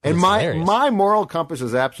 Well, and my moral compass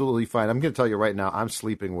is absolutely fine. I'm going to tell you right now, I'm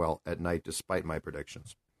sleeping well at night despite my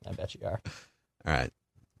predictions. I bet you are. All right.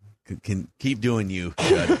 Can keep doing you,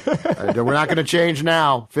 Judd. We're not going to change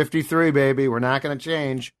now. 53, baby. We're not going to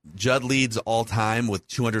change. Judd leads all time with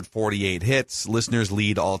 248 hits. Listeners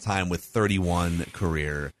lead all time with 31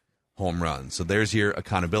 career home runs. So there's your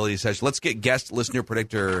accountability session. Let's get guest listener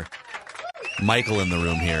predictor Michael in the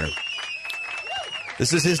room here.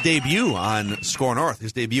 This is his debut on Score North,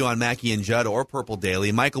 his debut on Mackie and Judd or Purple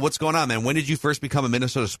Daily. Michael, what's going on, man? When did you first become a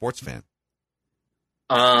Minnesota sports fan?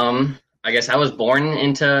 I guess I was born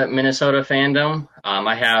into Minnesota fandom.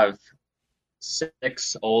 I have 5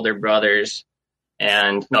 older brothers.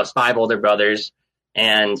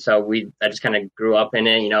 And so I just kind of grew up in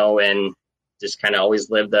it, and just kind of always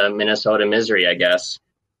lived the Minnesota misery, I guess.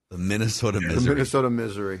 The Minnesota misery. The Minnesota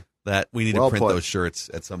misery. That we need to print those shirts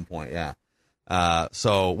at some point. Yeah.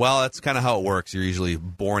 So that's kind of how it works. You're usually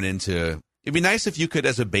born into. It'd be nice if you could,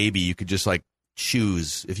 as a baby, you could just like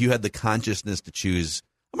choose. If you had the consciousness to choose,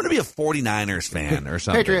 I'm going to be a 49ers fan or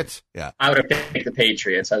something. Patriots. Yeah. I would have picked the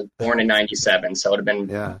Patriots. I was born in 97, so it would have been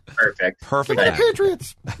perfect. Perfect.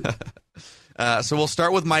 Patriots. So we'll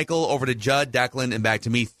start with Michael, over to Judd, Declan, and back to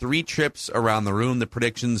me. 3 trips around the room. The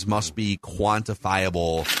predictions must be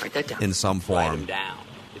quantifiable in some form. Write them down.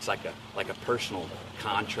 It's like a personal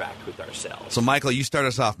contract with ourselves. So, Michael, you start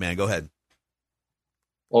us off, man. Go ahead.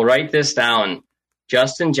 Well, write this down.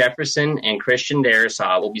 Justin Jefferson and Christian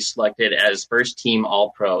Darrisaw will be selected as first-team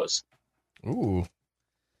All-Pros. Ooh.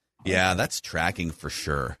 Yeah, that's tracking for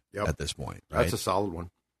sure at this point. Right? That's a solid one.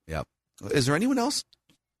 Yep. Is there anyone else?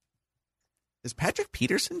 Is Patrick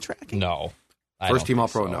Peterson tracking? No. First-team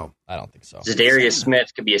All-Pro, no. I don't think so. Zadarius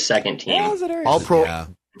Smith could be a second team. All-Pro. Yeah.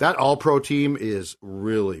 That All-Pro team is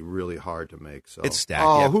really, really hard to make. So it's stacked.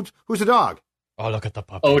 Oh, who's the dog? Oh, look at the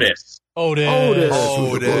puppy. Otis. Who's a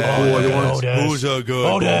good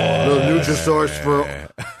boy? The Nutrisource for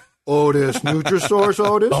Otis. Nutrisource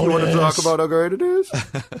Otis. You want to talk about how great it is?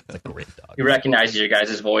 It's a great dog. He recognizes your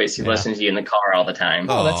guys' voice. He listens to you in the car all the time.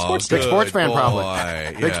 Oh, that's sports. Big sports fan, probably.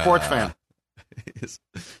 Big sports fan.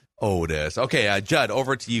 Otis. Okay, Judd,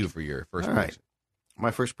 over to you for your first prediction.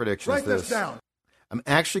 My first prediction is this. Write this down. I'm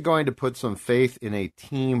actually going to put some faith in a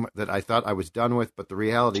team that I thought I was done with, but the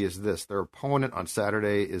reality is this. Their opponent on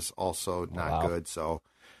Saturday is also not good. So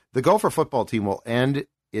the Gopher football team will end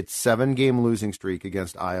its 7-game losing streak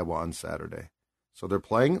against Iowa on Saturday. So they're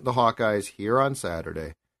playing the Hawkeyes here on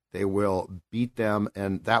Saturday. They will beat them,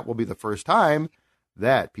 and that will be the first time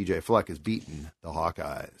that PJ Fleck has beaten the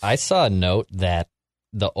Hawkeyes. I saw a note that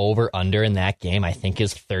the over-under in that game, I think,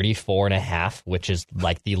 is 34.5, which is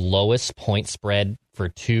like the lowest point spread for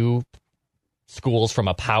 2 schools from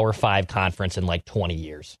a Power 5 conference in like 20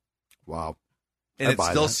 years. Wow. And it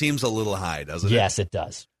still seems a little high, doesn't it? Yes, it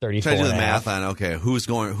does. 34.5. Try to do the math on,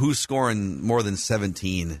 who's scoring more than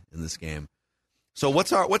 17 in this game. So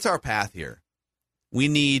what's our path here? We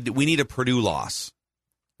need a Purdue loss,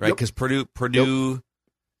 right? Because Purdue. Yep.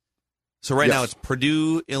 So now it's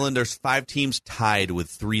Purdue, Illinois. There's 5 teams tied with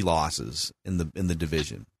 3 losses in the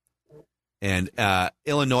division, and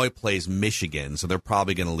Illinois plays Michigan, so they're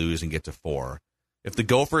probably going to lose and get to 4. If the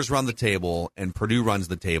Gophers run the table and Purdue runs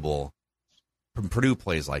the table, Purdue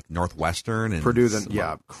plays like Northwestern and Purdue then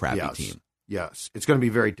crappy team. Yes, it's going to be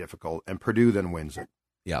very difficult, and Purdue then wins it.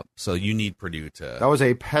 Yep. So you need Purdue to. That was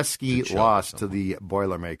a pesky loss to the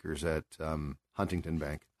Boilermakers at Huntington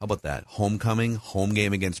Bank. How about that? Home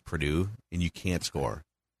game against Purdue, and you can't score.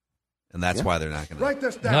 And that's why they're not going to. Write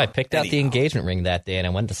this down. No, I picked out the engagement ring that day, and I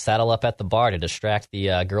went to saddle up at the bar to distract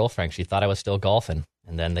the girlfriend. She thought I was still golfing,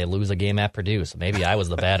 and then they lose a game at Purdue, so maybe I was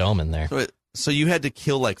the bad omen there. So you had to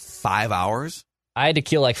kill like 5 hours? I had to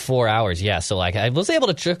kill like 4 hours, yeah. So like I was able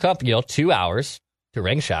to choke up, 2 hours to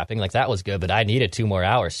ring shopping. Like that was good, but I needed 2 more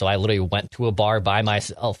hours. So I literally went to a bar by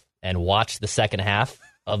myself and watched the second half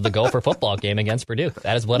of the Gopher football game against Purdue.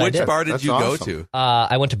 That is what I did. Which bar did you go to?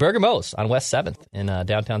 I went to Burger Mo's on West 7th in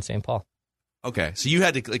downtown St. Paul. Okay, so you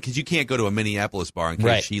had to, because you can't go to a Minneapolis bar in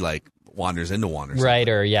case she like wanders into one or something. Right,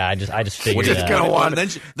 or I just figured.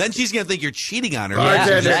 Then she's gonna think you're cheating on her.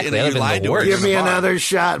 Yeah, exactly. You lied to her. Give me another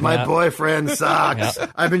shot. My boyfriend sucks.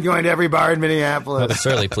 I've been going to every bar in Minneapolis.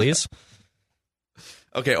 Certainly, please.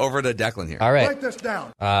 Okay, over to Declan here. All right. Write this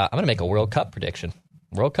down. I'm going to make a World Cup prediction.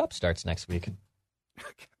 World Cup starts next week.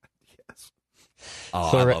 Yes.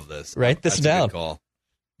 Oh, I love this. Write this down. A good call.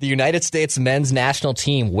 The United States men's national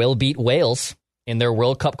team will beat Wales in their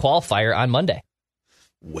World Cup qualifier on Monday.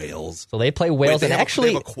 Wales. So they play Wales, and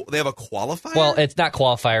actually they have a qualifier. Well, it's not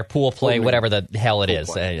qualifier, pool play, whatever the hell it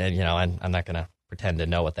is. And I'm not going to pretend to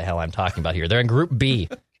know what the hell I'm talking about here. They're in Group B.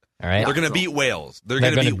 All right, they're going to beat Wales. They're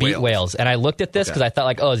going to beat Wales. And I looked at this because I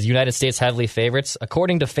thought is the United States heavily favorites?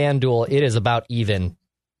 According to FanDuel, it is about even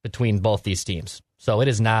between both these teams. So it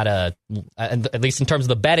is not at least in terms of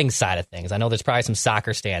the betting side of things. I know there's probably some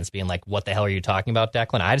soccer stands being like, "What the hell are you talking about,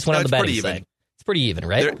 Declan?" I just went on the betting side. It's pretty even,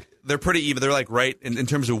 right? They're pretty even. They're like right in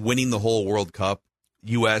terms of winning the whole World Cup.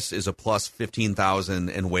 U.S. is a plus 15,000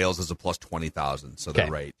 and Wales is a plus 20,000. So they're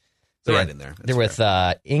right. They're right in there. They're with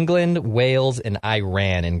England, Wales, and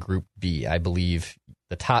Iran in Group B. I believe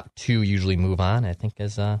the top 2 usually move on. I think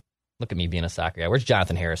look at me being a soccer guy. Where's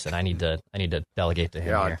Jonathan Harrison? I need to delegate to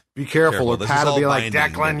him here. Be careful. Or Pat will be like,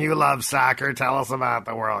 Declan, you love soccer. Tell us about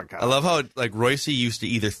the World Cup. I love how Royce used to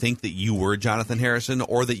either think that you were Jonathan Harrison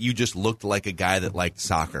or that you just looked like a guy that liked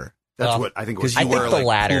soccer. That's what I think. Because you wear like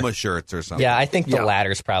latter. Puma shirts or something. Yeah, I think the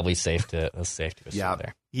latter is probably safe to assume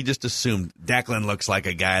there. He just assumed Declan looks like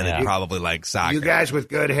a guy that probably likes soccer. You guys with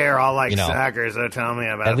good hair all like soccer, so tell me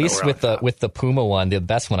about it. At least with the Puma one, the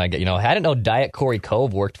best one I get. I didn't know Diet Corey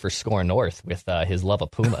Cove worked for Score North with his love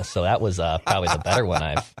of Puma, so that was probably the better one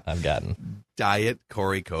I've gotten. Diet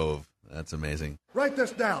Corey Cove. That's amazing. Write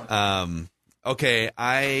this down. Okay,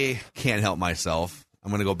 I can't help myself. I'm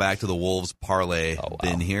going to go back to the Wolves parlay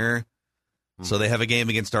bin here. So they have a game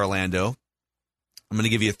against Orlando. I'm going to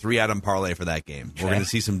give you a 3-item parlay for that game. Okay. We're going to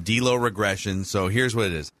see some D'Lo regression. So here's what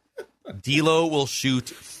it is. D'Lo will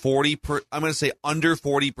shoot I'm going to say under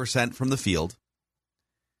 40% from the field.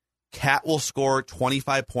 Cat will score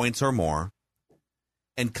 25 points or more.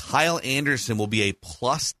 And Kyle Anderson will be a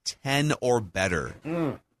plus 10 or better.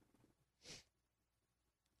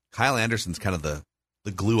 Kyle Anderson's kind of the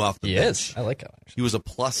glue off the bench. He is. I like Kyle Anderson. He was a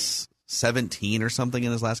plus 17 or something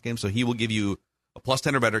in his last game, so he will give you a plus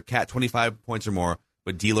 10 or better, Cat 25 points or more,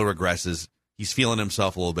 but D'Lo regresses. He's feeling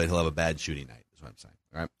himself a little bit. He'll have a bad shooting night, is what I'm saying.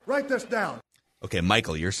 All right? Write this down. Okay,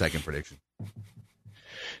 Michael, your second prediction.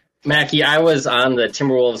 Mackie, I was on the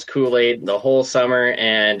Timberwolves Kool-Aid the whole summer,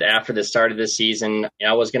 and after the start of the season,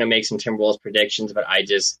 I was going to make some Timberwolves predictions, but I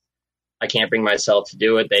can't bring myself to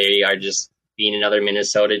do it. They are just being another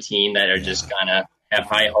Minnesota team that are just going to have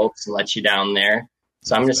high hopes and let you down there.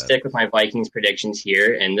 So I'm going to stick with my Vikings predictions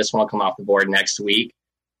here, and this one will come off the board next week.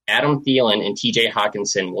 Adam Thielen and TJ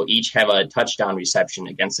Hawkinson will each have a touchdown reception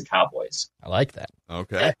against the Cowboys. I like that.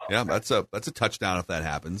 Okay. Yeah, that's a touchdown if that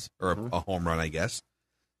happens, or a home run, I guess,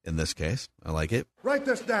 in this case. I like it. Write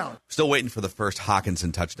this down. Still waiting for the first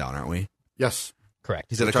Hawkinson touchdown, aren't we? Yes. Correct.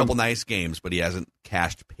 He's had a couple nice games, but he hasn't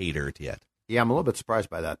cashed pay dirt yet. Yeah, I'm a little bit surprised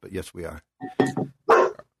by that, but yes, we are.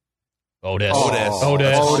 Otis. Calm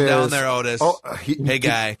down there, Otis. Hey,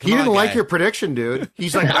 guy. He didn't like your prediction, dude.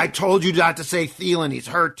 He's like, I told you not to say Thielen. He's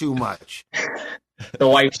hurt too much. The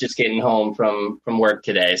wife's just getting home from work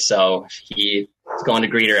today, so he's going to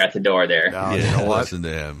greet her at the door there. No, you know what? Listen to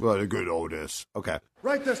him. What a good Otis. Okay.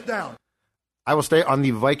 Write this down. I will stay on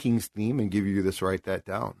the Vikings theme and give you this. Write that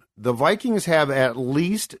down. The Vikings have at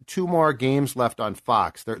least 2 more games left on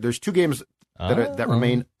Fox. There's 2 games that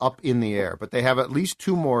remain up in the air, but they have at least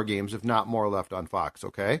 2 more games, if not more, left on Fox,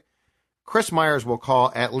 okay? Chris Myers will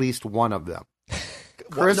call at least one of them.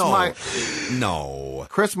 Chris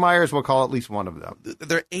Myers will call at least one of them.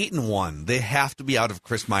 They're 8-1. They have to be out of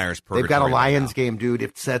Chris Myers' purgatory. They've got a Lions game, dude.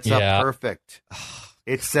 It sets up perfect.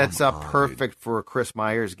 It sets up perfect for a Chris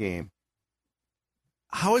Myers game.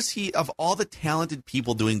 How is he, of all the talented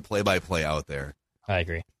people doing play-by-play out there? I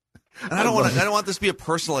agree. And I don't want this to be a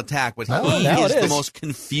personal attack, but he is the most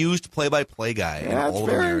confused play-by-play guy in all of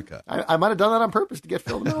America. I might have done that on purpose to get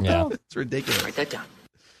Phil to down. It's ridiculous. Write that down.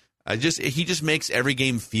 He just makes every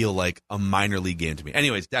game feel like a minor league game to me.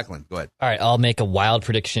 Anyways, Declan, go ahead. All right, I'll make a Wild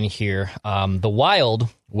prediction here. The Wild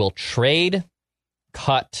will trade,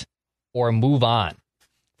 cut, or move on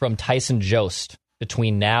from Tyson Jost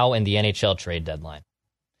between now and the NHL trade deadline.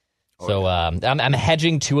 So I'm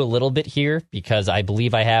hedging to a little bit here because I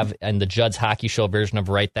believe I have in the Judd's Hockey Show version of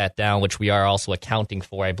Write That Down, which we are also accounting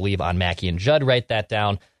for, I believe, on Mackie and Judd Write That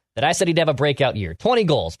Down, that I said he'd have a breakout year. 20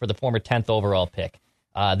 goals for the former 10th overall pick.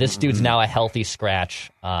 This dude's now a healthy scratch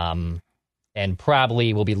and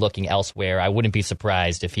probably will be looking elsewhere. I wouldn't be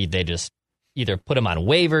surprised if they just either put him on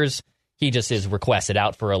waivers. He just is requested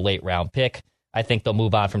out for a late round pick. I think they'll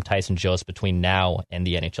move on from Tyson Jost between now and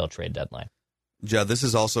the NHL trade deadline. Judd, this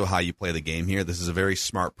is also how you play the game here. This is a very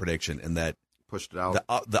smart prediction in that pushed it out.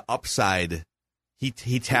 The upside, he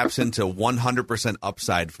taps into 100%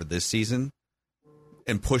 upside for this season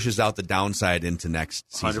and pushes out the downside into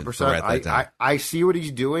next season. 100%. I see what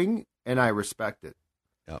he's doing, and I respect it.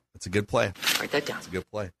 Yeah, it's a good play. Write that down. It's a good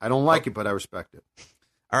play. I don't like it, but I respect it.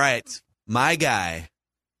 All right. My guy,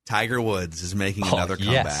 Tiger Woods, is making another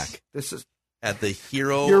comeback. This is at the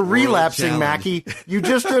Hero You're relapsing, Mackie. You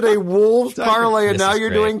just did a Wolves parlay, and now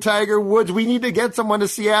you're doing Tiger Woods. We need to get someone to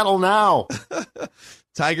Seattle now.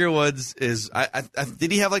 Tiger Woods is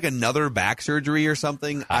did he have like another back surgery or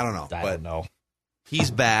something? I don't know. I don't know.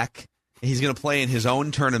 He's back. He's going to play in his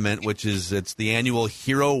own tournament, it's the annual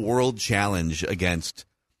Hero World Challenge against.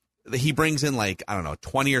 He brings in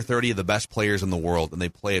 20 or 30 of the best players in the world, and they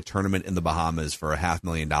play a tournament in the Bahamas for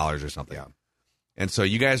 $500,000 or something. Yeah. And so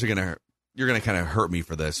you guys you're going to kind of hurt me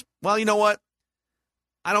for this. Well, you know what?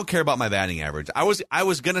 I don't care about my batting average. I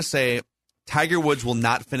was going to say Tiger Woods will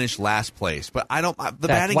not finish last place, but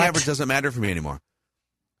batting average doesn't matter for me anymore.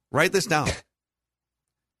 Write this down.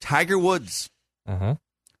 Tiger Woods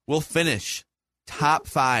will finish top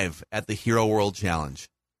 5 at the Hero World Challenge.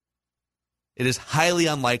 It is highly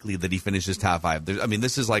unlikely that he finishes top 5.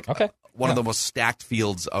 This is like one of the most stacked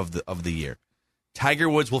fields of the year. Tiger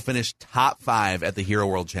Woods will finish top 5 at the Hero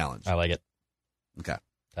World Challenge. I like it. Okay.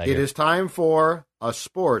 It is time for a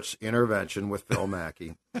sports intervention with Phil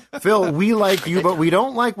Mackey. Phil, we like you, but we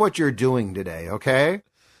don't like what you're doing today, okay?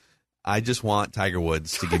 I just want Tiger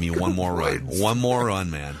Woods to give me one more run. One more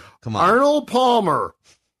run, man. Come on. Arnold Palmer.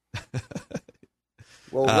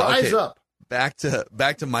 Well, rise up. Back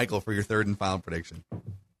to Michael for your third and final prediction.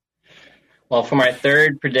 Well, for my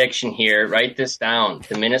third prediction here, write this down.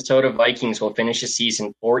 The Minnesota Vikings will finish the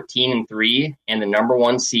season 14-3 and the number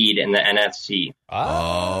 1 seed in the NFC.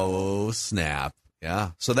 Oh, snap.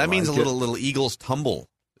 Yeah. So that means a little Eagles tumble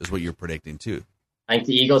is what you're predicting, too. I think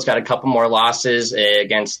the Eagles got a couple more losses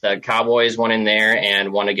against the Cowboys, one in there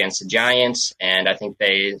and one against the Giants. And I think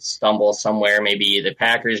they stumble somewhere. Maybe the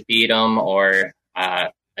Packers beat them, or I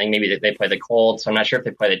think maybe they play the Colts. I'm not sure if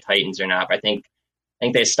they play the Titans or not, but I think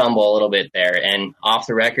they stumble a little bit there. And off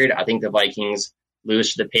the record, I think the Vikings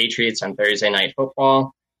lose to the Patriots on Thursday Night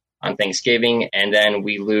Football on Thanksgiving, and then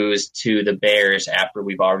we lose to the Bears after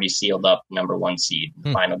we've already sealed up number 1 seed in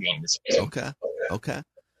the final game of the season. Okay.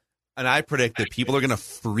 And I predict that people are going to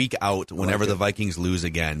freak out whenever the Vikings lose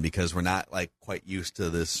again, because we're not like quite used to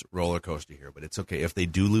this roller coaster here. But it's okay. If they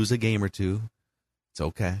do lose a game or two, it's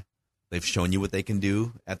okay. They've shown you what they can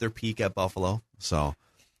do at their peak at Buffalo. So,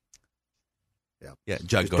 yeah,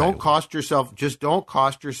 Judd, go ahead. Don't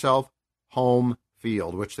cost yourself home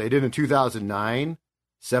field, which they did in 2009,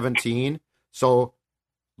 17. So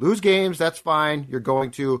lose games, that's fine. You're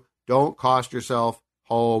going to. Don't cost yourself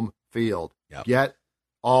home field. Yep.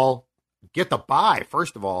 Get the bye,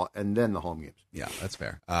 first of all, and then the home games. Yeah, that's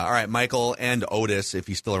fair. All right, Michael and Otis, if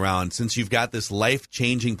he's still around, since you've got this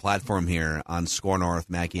life-changing platform here on Score North,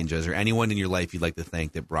 Mackey and Jez, or anyone in your life you'd like to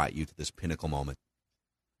thank that brought you to this pinnacle moment?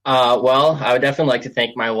 Well, I would definitely like to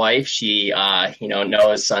thank my wife. She,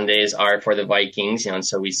 knows Sundays are for the Vikings, and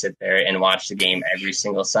so we sit there and watch the game every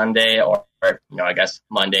single Sunday, or I guess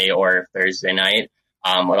Monday or Thursday night.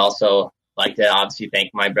 Would also like to obviously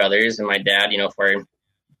thank my brothers and my dad, for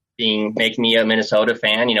making me a Minnesota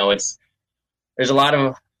fan. There's a lot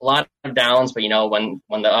of downs, but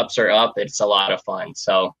when the ups are up, it's a lot of fun.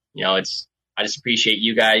 So I just appreciate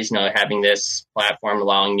you guys, having this platform,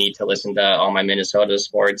 allowing me to listen to all my Minnesota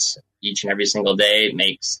sports each and every single day. It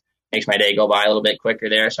makes my day go by a little bit quicker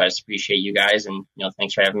there. So I just appreciate you guys, and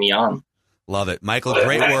thanks for having me on. Love it, Michael.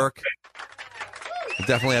 Great work. We'll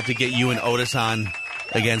definitely have to get you and Otis on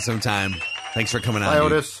again sometime. Thanks for coming on. Bye,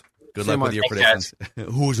 Otis. Good luck with your predictions.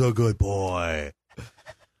 Who's a good boy?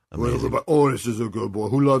 Otis is a good boy.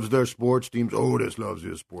 Who loves their sports teams? Otis loves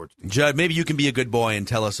his sports teams. Judd, maybe you can be a good boy and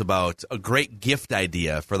tell us about a great gift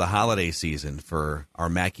idea for the holiday season for our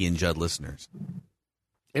Mackey and Judd listeners.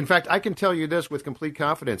 In fact, I can tell you this with complete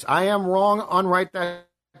confidence. I am wrong on write that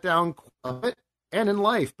down and in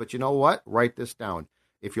life, but you know what? Write this down.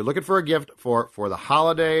 If you're looking for a gift for the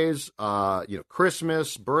holidays,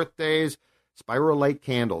 Christmas, birthdays, Spiral Light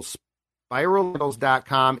Candles.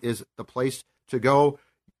 SpiralCandles.com is the place to go.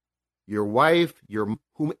 Your wife,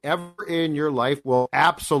 whomever in your life will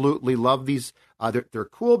absolutely love these. They're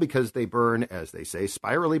cool because they burn, as they say,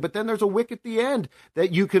 spirally, but then there's a wick at the end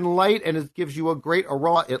that you can light, and it gives you a great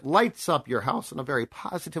aroma. It lights up your house in a very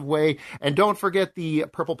positive way. And don't forget the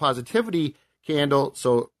Purple Positivity candle.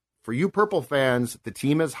 So for you Purple fans, the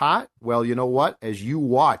team is hot. Well, you know what? As you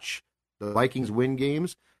watch the Vikings win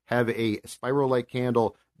games, have a Spiral Light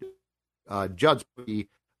candle, Judd's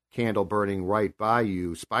candle burning right by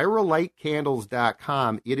you.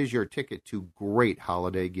 SpiralLightCandles.com. It is your ticket to great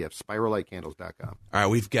holiday gifts. SpiralLightCandles.com. All right,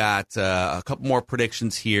 we've got a couple more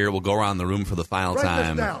predictions here. We'll go around the room for the final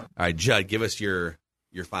time. All right, Judd, give us your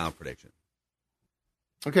final prediction.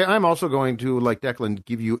 Okay, I'm also going to, like Declan,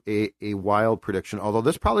 give you a wild prediction, although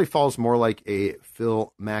this probably falls more like a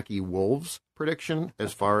Phil Mackey Wolves prediction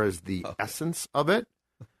as far as the essence of it.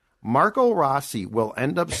 Marco Rossi will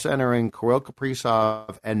end up centering Kirill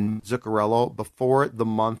Kaprizov and Zuccarello before the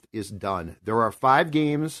month is done. There are 5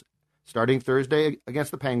 games starting Thursday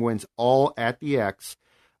against the Penguins, all at the X.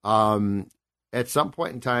 At some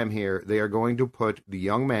point in time here, they are going to put the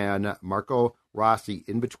young man, Marco Rossi,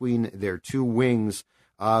 in between their 2 wings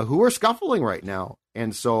who are scuffling right now.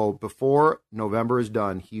 And so before November is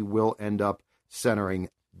done, he will end up centering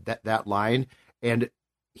that line. And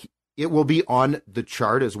it will be on the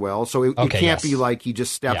chart as well. So it can't be like he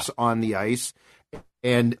just steps on the ice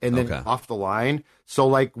and then off the line. So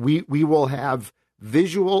like we will have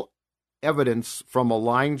visual evidence from a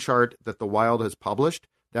line chart that the Wild has published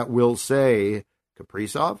that will say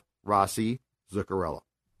Kaprizov, Rossi, Zuccarello.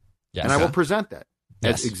 Yes. And I will present that.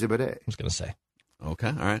 That's Yes. Exhibit A. I was going to say. Okay,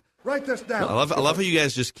 all right. Write this down. I love how you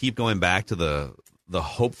guys just keep going back to the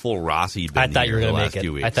hopeful Rossi. I thought you were going to make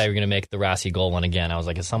it. I thought you were going to make the Rossi goal one again. I was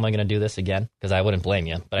like, is someone going to do this again? Because I wouldn't blame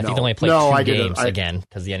you. But I think they only played 2 games again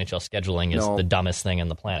because the NHL scheduling is the dumbest thing on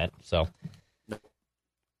the planet. So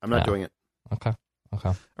I'm not doing it. Okay.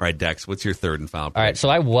 All right, Dex, what's your third and final prediction? All right, so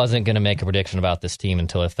I wasn't going to make a prediction about this team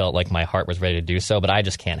until it felt like my heart was ready to do so, but I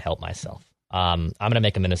just can't help myself. I'm going to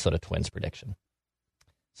make a Minnesota Twins prediction.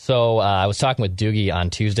 So I was talking with Doogie on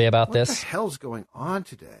Tuesday about this. What the hell's going on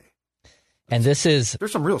today? And there's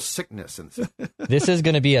some real sickness in this. This is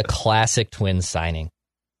going to be a classic Twins signing.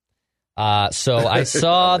 So I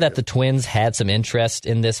saw that the Twins had some interest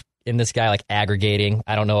in this guy, like aggregating.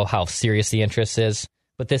 I don't know how serious the interest is,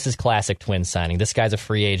 but this is classic Twins signing. This guy's a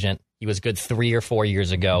free agent. He was good 3 or 4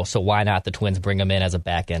 years ago, so why not the Twins bring him in as a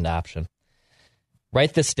back-end option?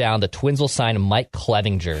 Write this down. The Twins will sign Mike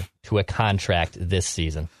Clevinger to a contract this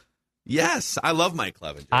season. Yes, I love Mike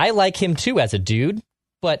Clevinger. I like him too as a dude,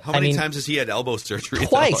 but how many times has he had elbow surgery?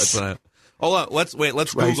 Twice. Hold on. Let's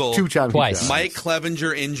Google 2 times. Twice. Mike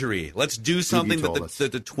Clevinger injury. Let's do something that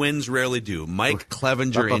the Twins rarely do. Mike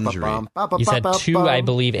Clevinger injury. He's had 2, I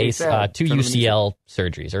believe, 2 UCL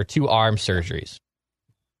surgeries or 2 arm surgeries.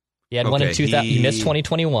 He had one in 2000. He missed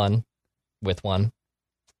 2021 with one.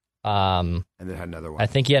 And then had another one. I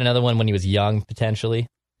think he had another one when he was young, potentially.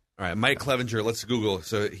 All right, Mike Clevinger, let's Google.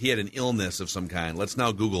 So he had an illness of some kind. Let's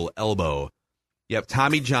now Google elbow. Yep,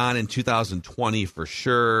 Tommy John in 2020 for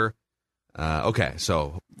sure. Okay,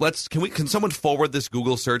 so can someone forward this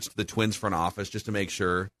Google search to the Twins front office just to make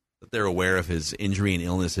sure that they're aware of his injury and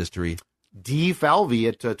illness history? D. Falvey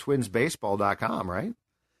at twinsbaseball.com, right?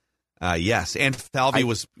 Yes, and Falvey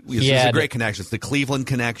was a great connection. It's the Cleveland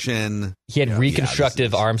connection. He had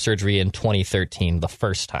reconstructive arm surgery in 2013, the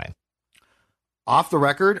first time. Off the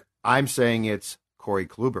record, I'm saying it's Corey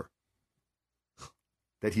Kluber.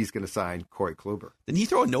 That he's going to sign Corey Kluber. Didn't he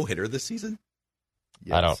throw a no-hitter this season?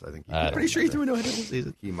 Yes, I think I'm pretty sure he threw a no-hitter this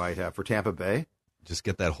season. He might have for Tampa Bay. Just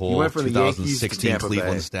get that whole 2016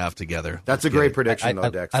 Cleveland staff together. That's a great prediction, though,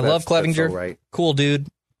 Dex. I love Clevinger. So right. Cool dude,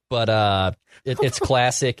 but it's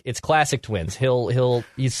classic. It's classic Twins.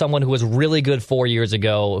 He's someone who was really good 4 years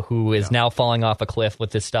ago, who is now falling off a cliff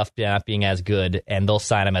with his stuff not being as good, and they'll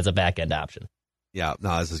sign him as a back end option. Yeah,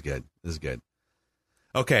 no, this is good.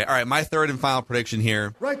 Okay, all right, my third and final prediction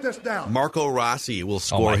here. Write this down. Marco Rossi will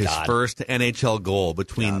score his first NHL goal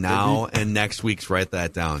between now and next week's. Write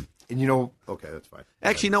that down. And okay, that's fine.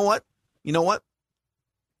 Actually, you know what?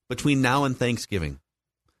 Between now and Thanksgiving,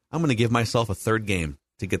 I'm going to give myself a third game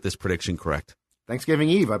to get this prediction correct. Thanksgiving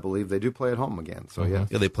Eve, I believe. They do play at home again. So, yeah,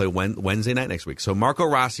 they play Wednesday night next week. So Marco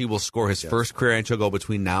Rossi will score his first career NHL goal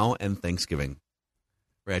between now and Thanksgiving.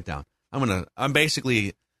 Write it down.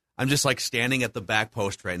 I'm just like standing at the back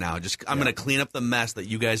post right now. I'm going to clean up the mess that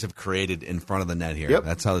you guys have created in front of the net here. Yep.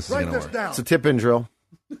 That's how this is going to work. It's a tip-in drill.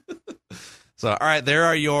 So, all right, there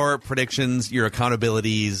are your predictions, your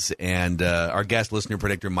accountabilities, and our guest listener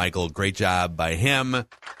predictor, Michael. Great job by him.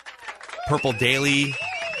 Purple Daily,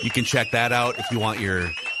 you can check that out if you want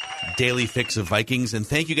your daily fix of Vikings. And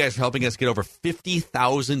thank you guys for helping us get over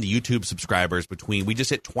 50,000 YouTube subscribers we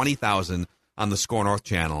just hit 20,000 on the Score North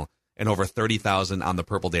channel and over 30,000 on the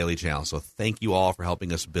Purple Daily channel. So thank you all for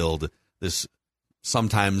helping us build this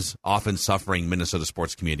often suffering Minnesota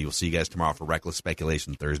sports community. We'll see you guys tomorrow for Reckless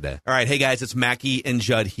Speculation Thursday. All right, hey guys, it's Mackie and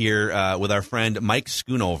Judd here with our friend Mike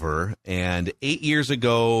Schoonover. And 8 years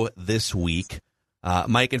ago this week,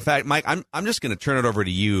 Mike, I'm just going to turn it over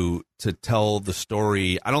to you to tell the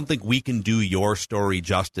story. I don't think we can do your story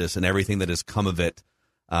justice and everything that has come of it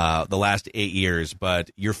the last 8 years,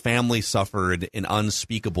 but your family suffered an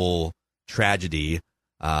unspeakable tragedy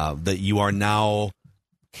that you are now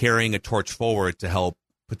carrying a torch forward to help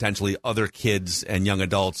potentially other kids and young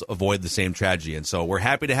adults avoid the same tragedy. And so we're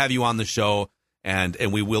happy to have you on the show, and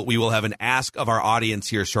we will have an ask of our audience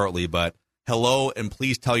here shortly, but hello, and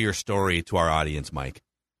please tell your story to our audience, Mike.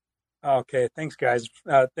 Okay, thanks, guys.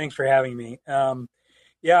 Thanks for having me. In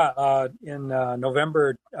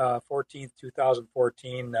November 14th,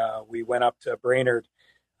 2014, we went up to Brainerd.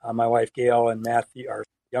 My wife, Gail, and Matthew, our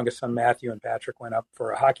youngest son, Matthew, and Patrick went up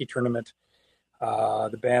for a hockey tournament.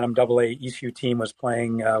 The Bantam AA ECU team was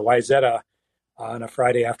playing Wayzata on a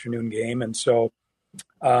Friday afternoon game. And so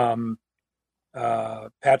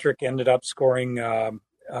Patrick ended up scoring, or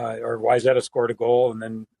Wayzata scored a goal, and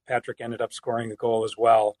then Patrick ended up scoring a goal as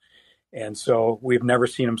well. And so we've never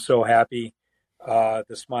seen him so happy.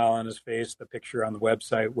 The smile on his face, the picture on the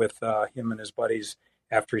website with him and his buddies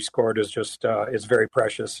after he scored is just is very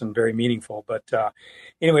precious and very meaningful. But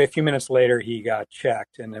anyway, a few minutes later, he got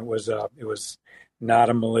checked, and it was not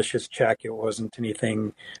a malicious check. It wasn't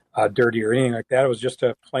anything dirty or anything like that. It was just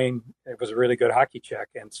it was a really good hockey check.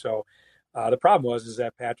 And so the problem is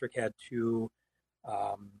that Patrick had two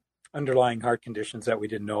underlying heart conditions that we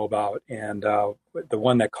didn't know about. And the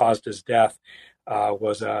one that caused his death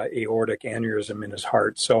was aortic aneurysm in his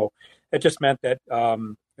heart. So it just meant that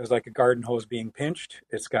it was like a garden hose being pinched.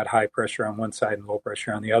 It's got high pressure on one side and low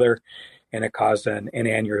pressure on the other. And it caused an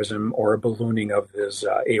aneurysm or a ballooning of his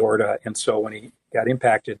aorta. And so when he got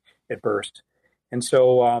impacted, it burst. And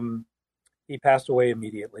so he passed away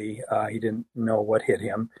immediately. He didn't know what hit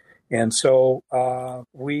him. And so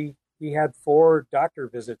he had 4 doctor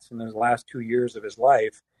visits in the last 2 years of his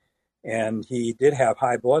life. And he did have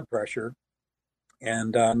high blood pressure.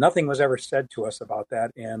 And nothing was ever said to us about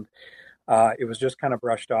that. And it was just kind of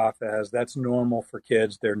brushed off as that's normal for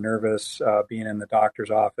kids. They're nervous being in the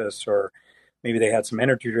doctor's office, or maybe they had some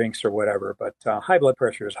energy drinks or whatever. But high blood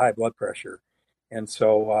pressure is high blood pressure. And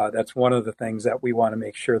so that's one of the things that we want to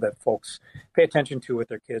make sure that folks pay attention to with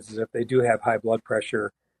their kids is if they do have high blood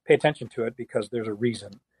pressure, pay attention to it because there's a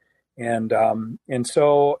reason. And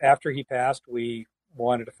so after he passed, we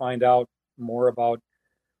wanted to find out more about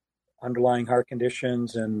underlying heart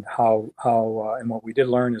conditions and how and what we did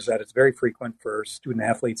learn is that it's very frequent for student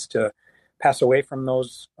athletes to pass away from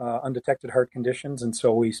those undetected heart conditions. And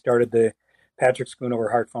so we started the Patrick Schoonover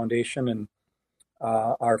Heart Foundation, and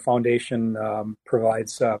our foundation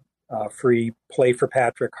provides free Play for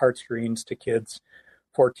Patrick heart screens to kids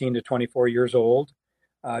 14 to 24 years old.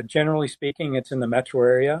 Generally speaking, it's in the metro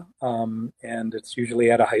area, and it's usually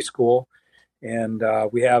at a high school. And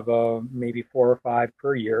we have maybe 4 or 5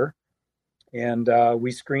 per year. And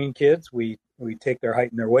we screen kids. We take their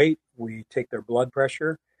height and their weight. We take their blood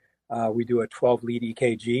pressure. We do a 12-lead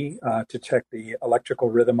EKG to check the electrical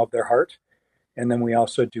rhythm of their heart. And then we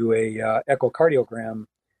also do a echocardiogram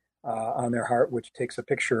on their heart, which takes a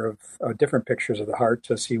picture of different pictures of the heart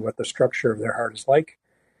to see what the structure of their heart is like.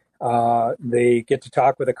 They get to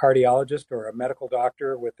talk with a cardiologist or a medical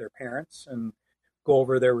doctor with their parents and go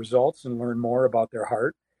over their results and learn more about their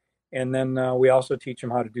heart. And then we also teach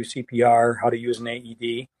them how to do CPR, how to use an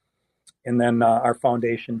AED. And then our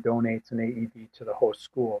foundation donates an AED to the host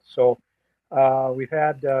school. So we've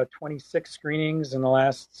had 26 screenings in the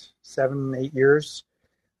last 7-8 years,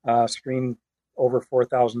 screened over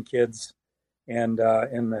 4,000 kids, and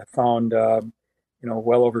found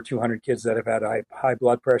well over 200 kids that have had high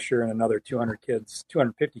blood pressure, and another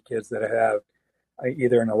 250 kids that have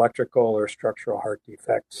either an electrical or structural heart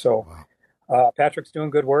defect. So Patrick's doing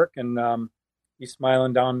good work, and he's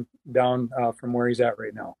smiling down from where he's at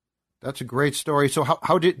right now. That's a great story. So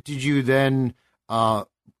how did you then,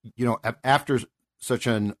 after such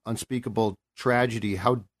an unspeakable tragedy,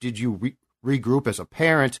 how did you regroup as a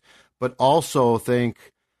parent, but also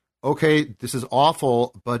think, okay, this is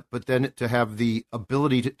awful, but then to have the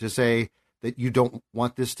ability to say that you don't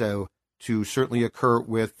want this to certainly occur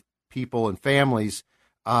with people and families.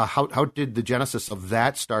 How did the genesis of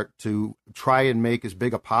that start to try and make as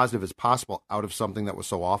big a positive as possible out of something that was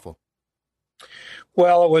so awful?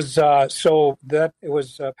 Well, it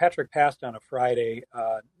was Patrick passed on a Friday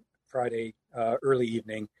early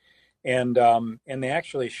evening, and they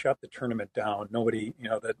actually shut the tournament down. Nobody,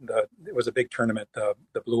 it was a big tournament. The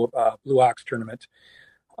Blue Ox tournament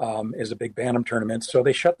is a big Bantam tournament, so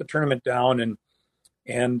they shut the tournament down,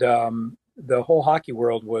 and the whole hockey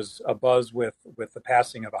world was abuzz with the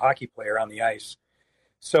passing of a hockey player on the ice.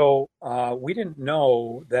 So we didn't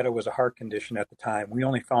know that it was a heart condition at the time. We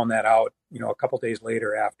only found that out, a couple days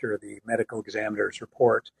later after the medical examiner's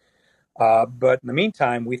report. But in the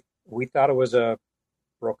meantime, we thought it was a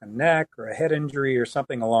broken neck or a head injury or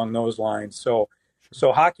something along those lines. So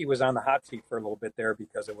hockey was on the hot seat for a little bit there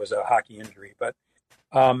because it was a hockey injury. But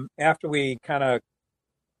after we kind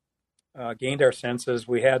of gained our senses,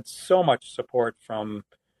 we had so much support from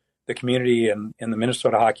the community and in the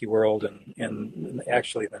Minnesota hockey world and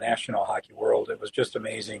actually the national hockey world. It was just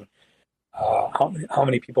amazing how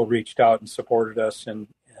many people reached out and supported us and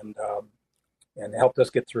helped us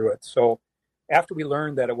get through it. So after we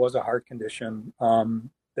learned that it was a heart condition,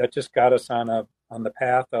 that just got us on the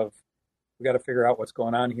path of we got to figure out what's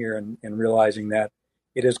going on here and realizing that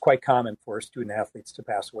it is quite common for student athletes to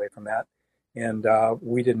pass away from that. And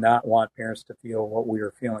we did not want parents to feel what we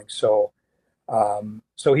were feeling. So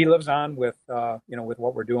he lives on with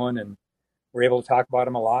what we're doing, and we're able to talk about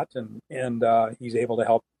him a lot, and he's able to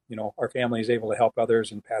help, our family is able to help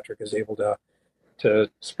others, and Patrick is able to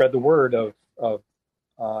spread the word of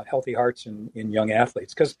healthy hearts in young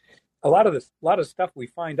athletes. Because a lot of stuff we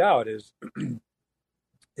find out is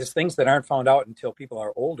things that aren't found out until people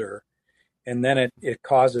are older. And then it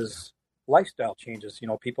causes lifestyle changes.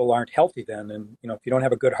 People aren't healthy then. And, if you don't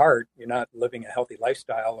have a good heart, you're not living a healthy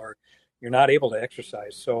lifestyle, or you're not able to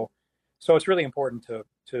exercise. So it's really important to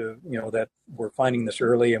that we're finding this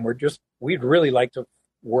early, and we'd really like to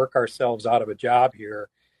work ourselves out of a job here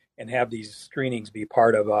and have these screenings be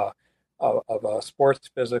part of a sports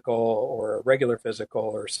physical or a regular physical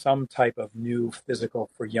or some type of new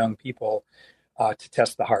physical for young people to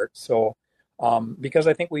test the heart. So because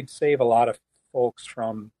I think we'd save a lot of folks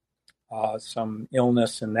from some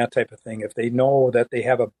illness and that type of thing if they know that they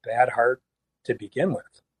have a bad heart to begin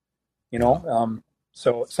with.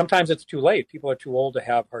 So sometimes it's too late. People are too old to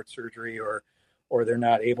have heart surgery, or they're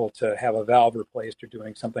not able to have a valve replaced or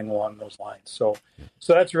doing something along those lines. So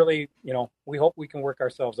that's really, we hope we can work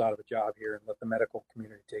ourselves out of a job here and let the medical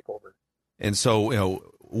community take over. And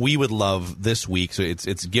so, we would love this week. So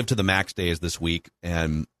it's Give to the Max Days this week,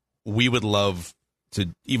 and we would love to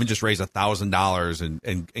even just raise $1,000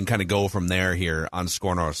 and kind of go from there here on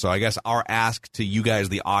Score North. So I guess our ask to you guys,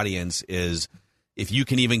 the audience, is if you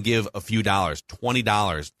can even give a few dollars,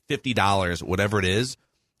 $20, $50, whatever it is,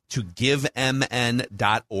 to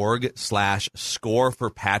givemn.org/score for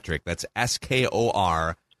Patrick. That's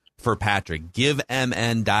SKOR for Patrick.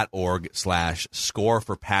 Givemn.org/score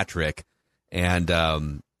for Patrick.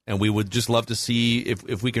 And we would just love to see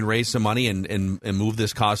if we can raise some money and move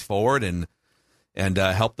this cause forward and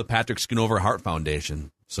help the Patrick Schoonover Heart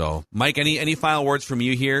Foundation. So, Mike, any final words from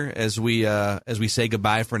you here as we say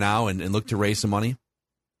goodbye for now and look to raise some money?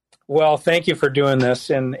 Well, thank you for doing this,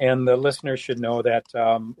 and the listeners should know that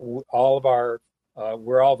all of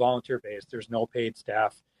we're all volunteer based. There's no paid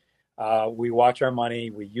staff. We watch our money,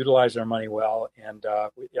 we utilize our money well, and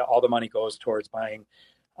all the money goes towards buying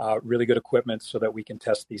really good equipment so that we can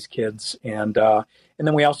test these kids. And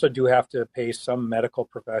then we also do have to pay some medical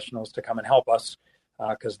professionals to come and help us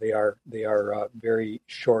because they are very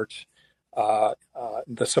short.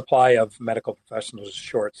 The supply of medical professionals is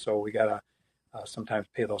short, so we gotta sometimes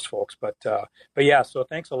pay those folks. But yeah, so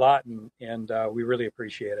thanks a lot, and we really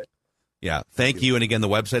appreciate it. Yeah, thank you. And again, the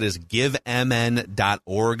website is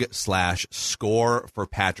givemn.org/score for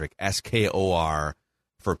Patrick, SKOR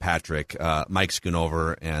for Patrick, Mike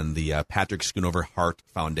Schoonover, and the Patrick Schoonover Heart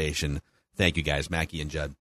Foundation. Thank you, guys, Mackie and Judd.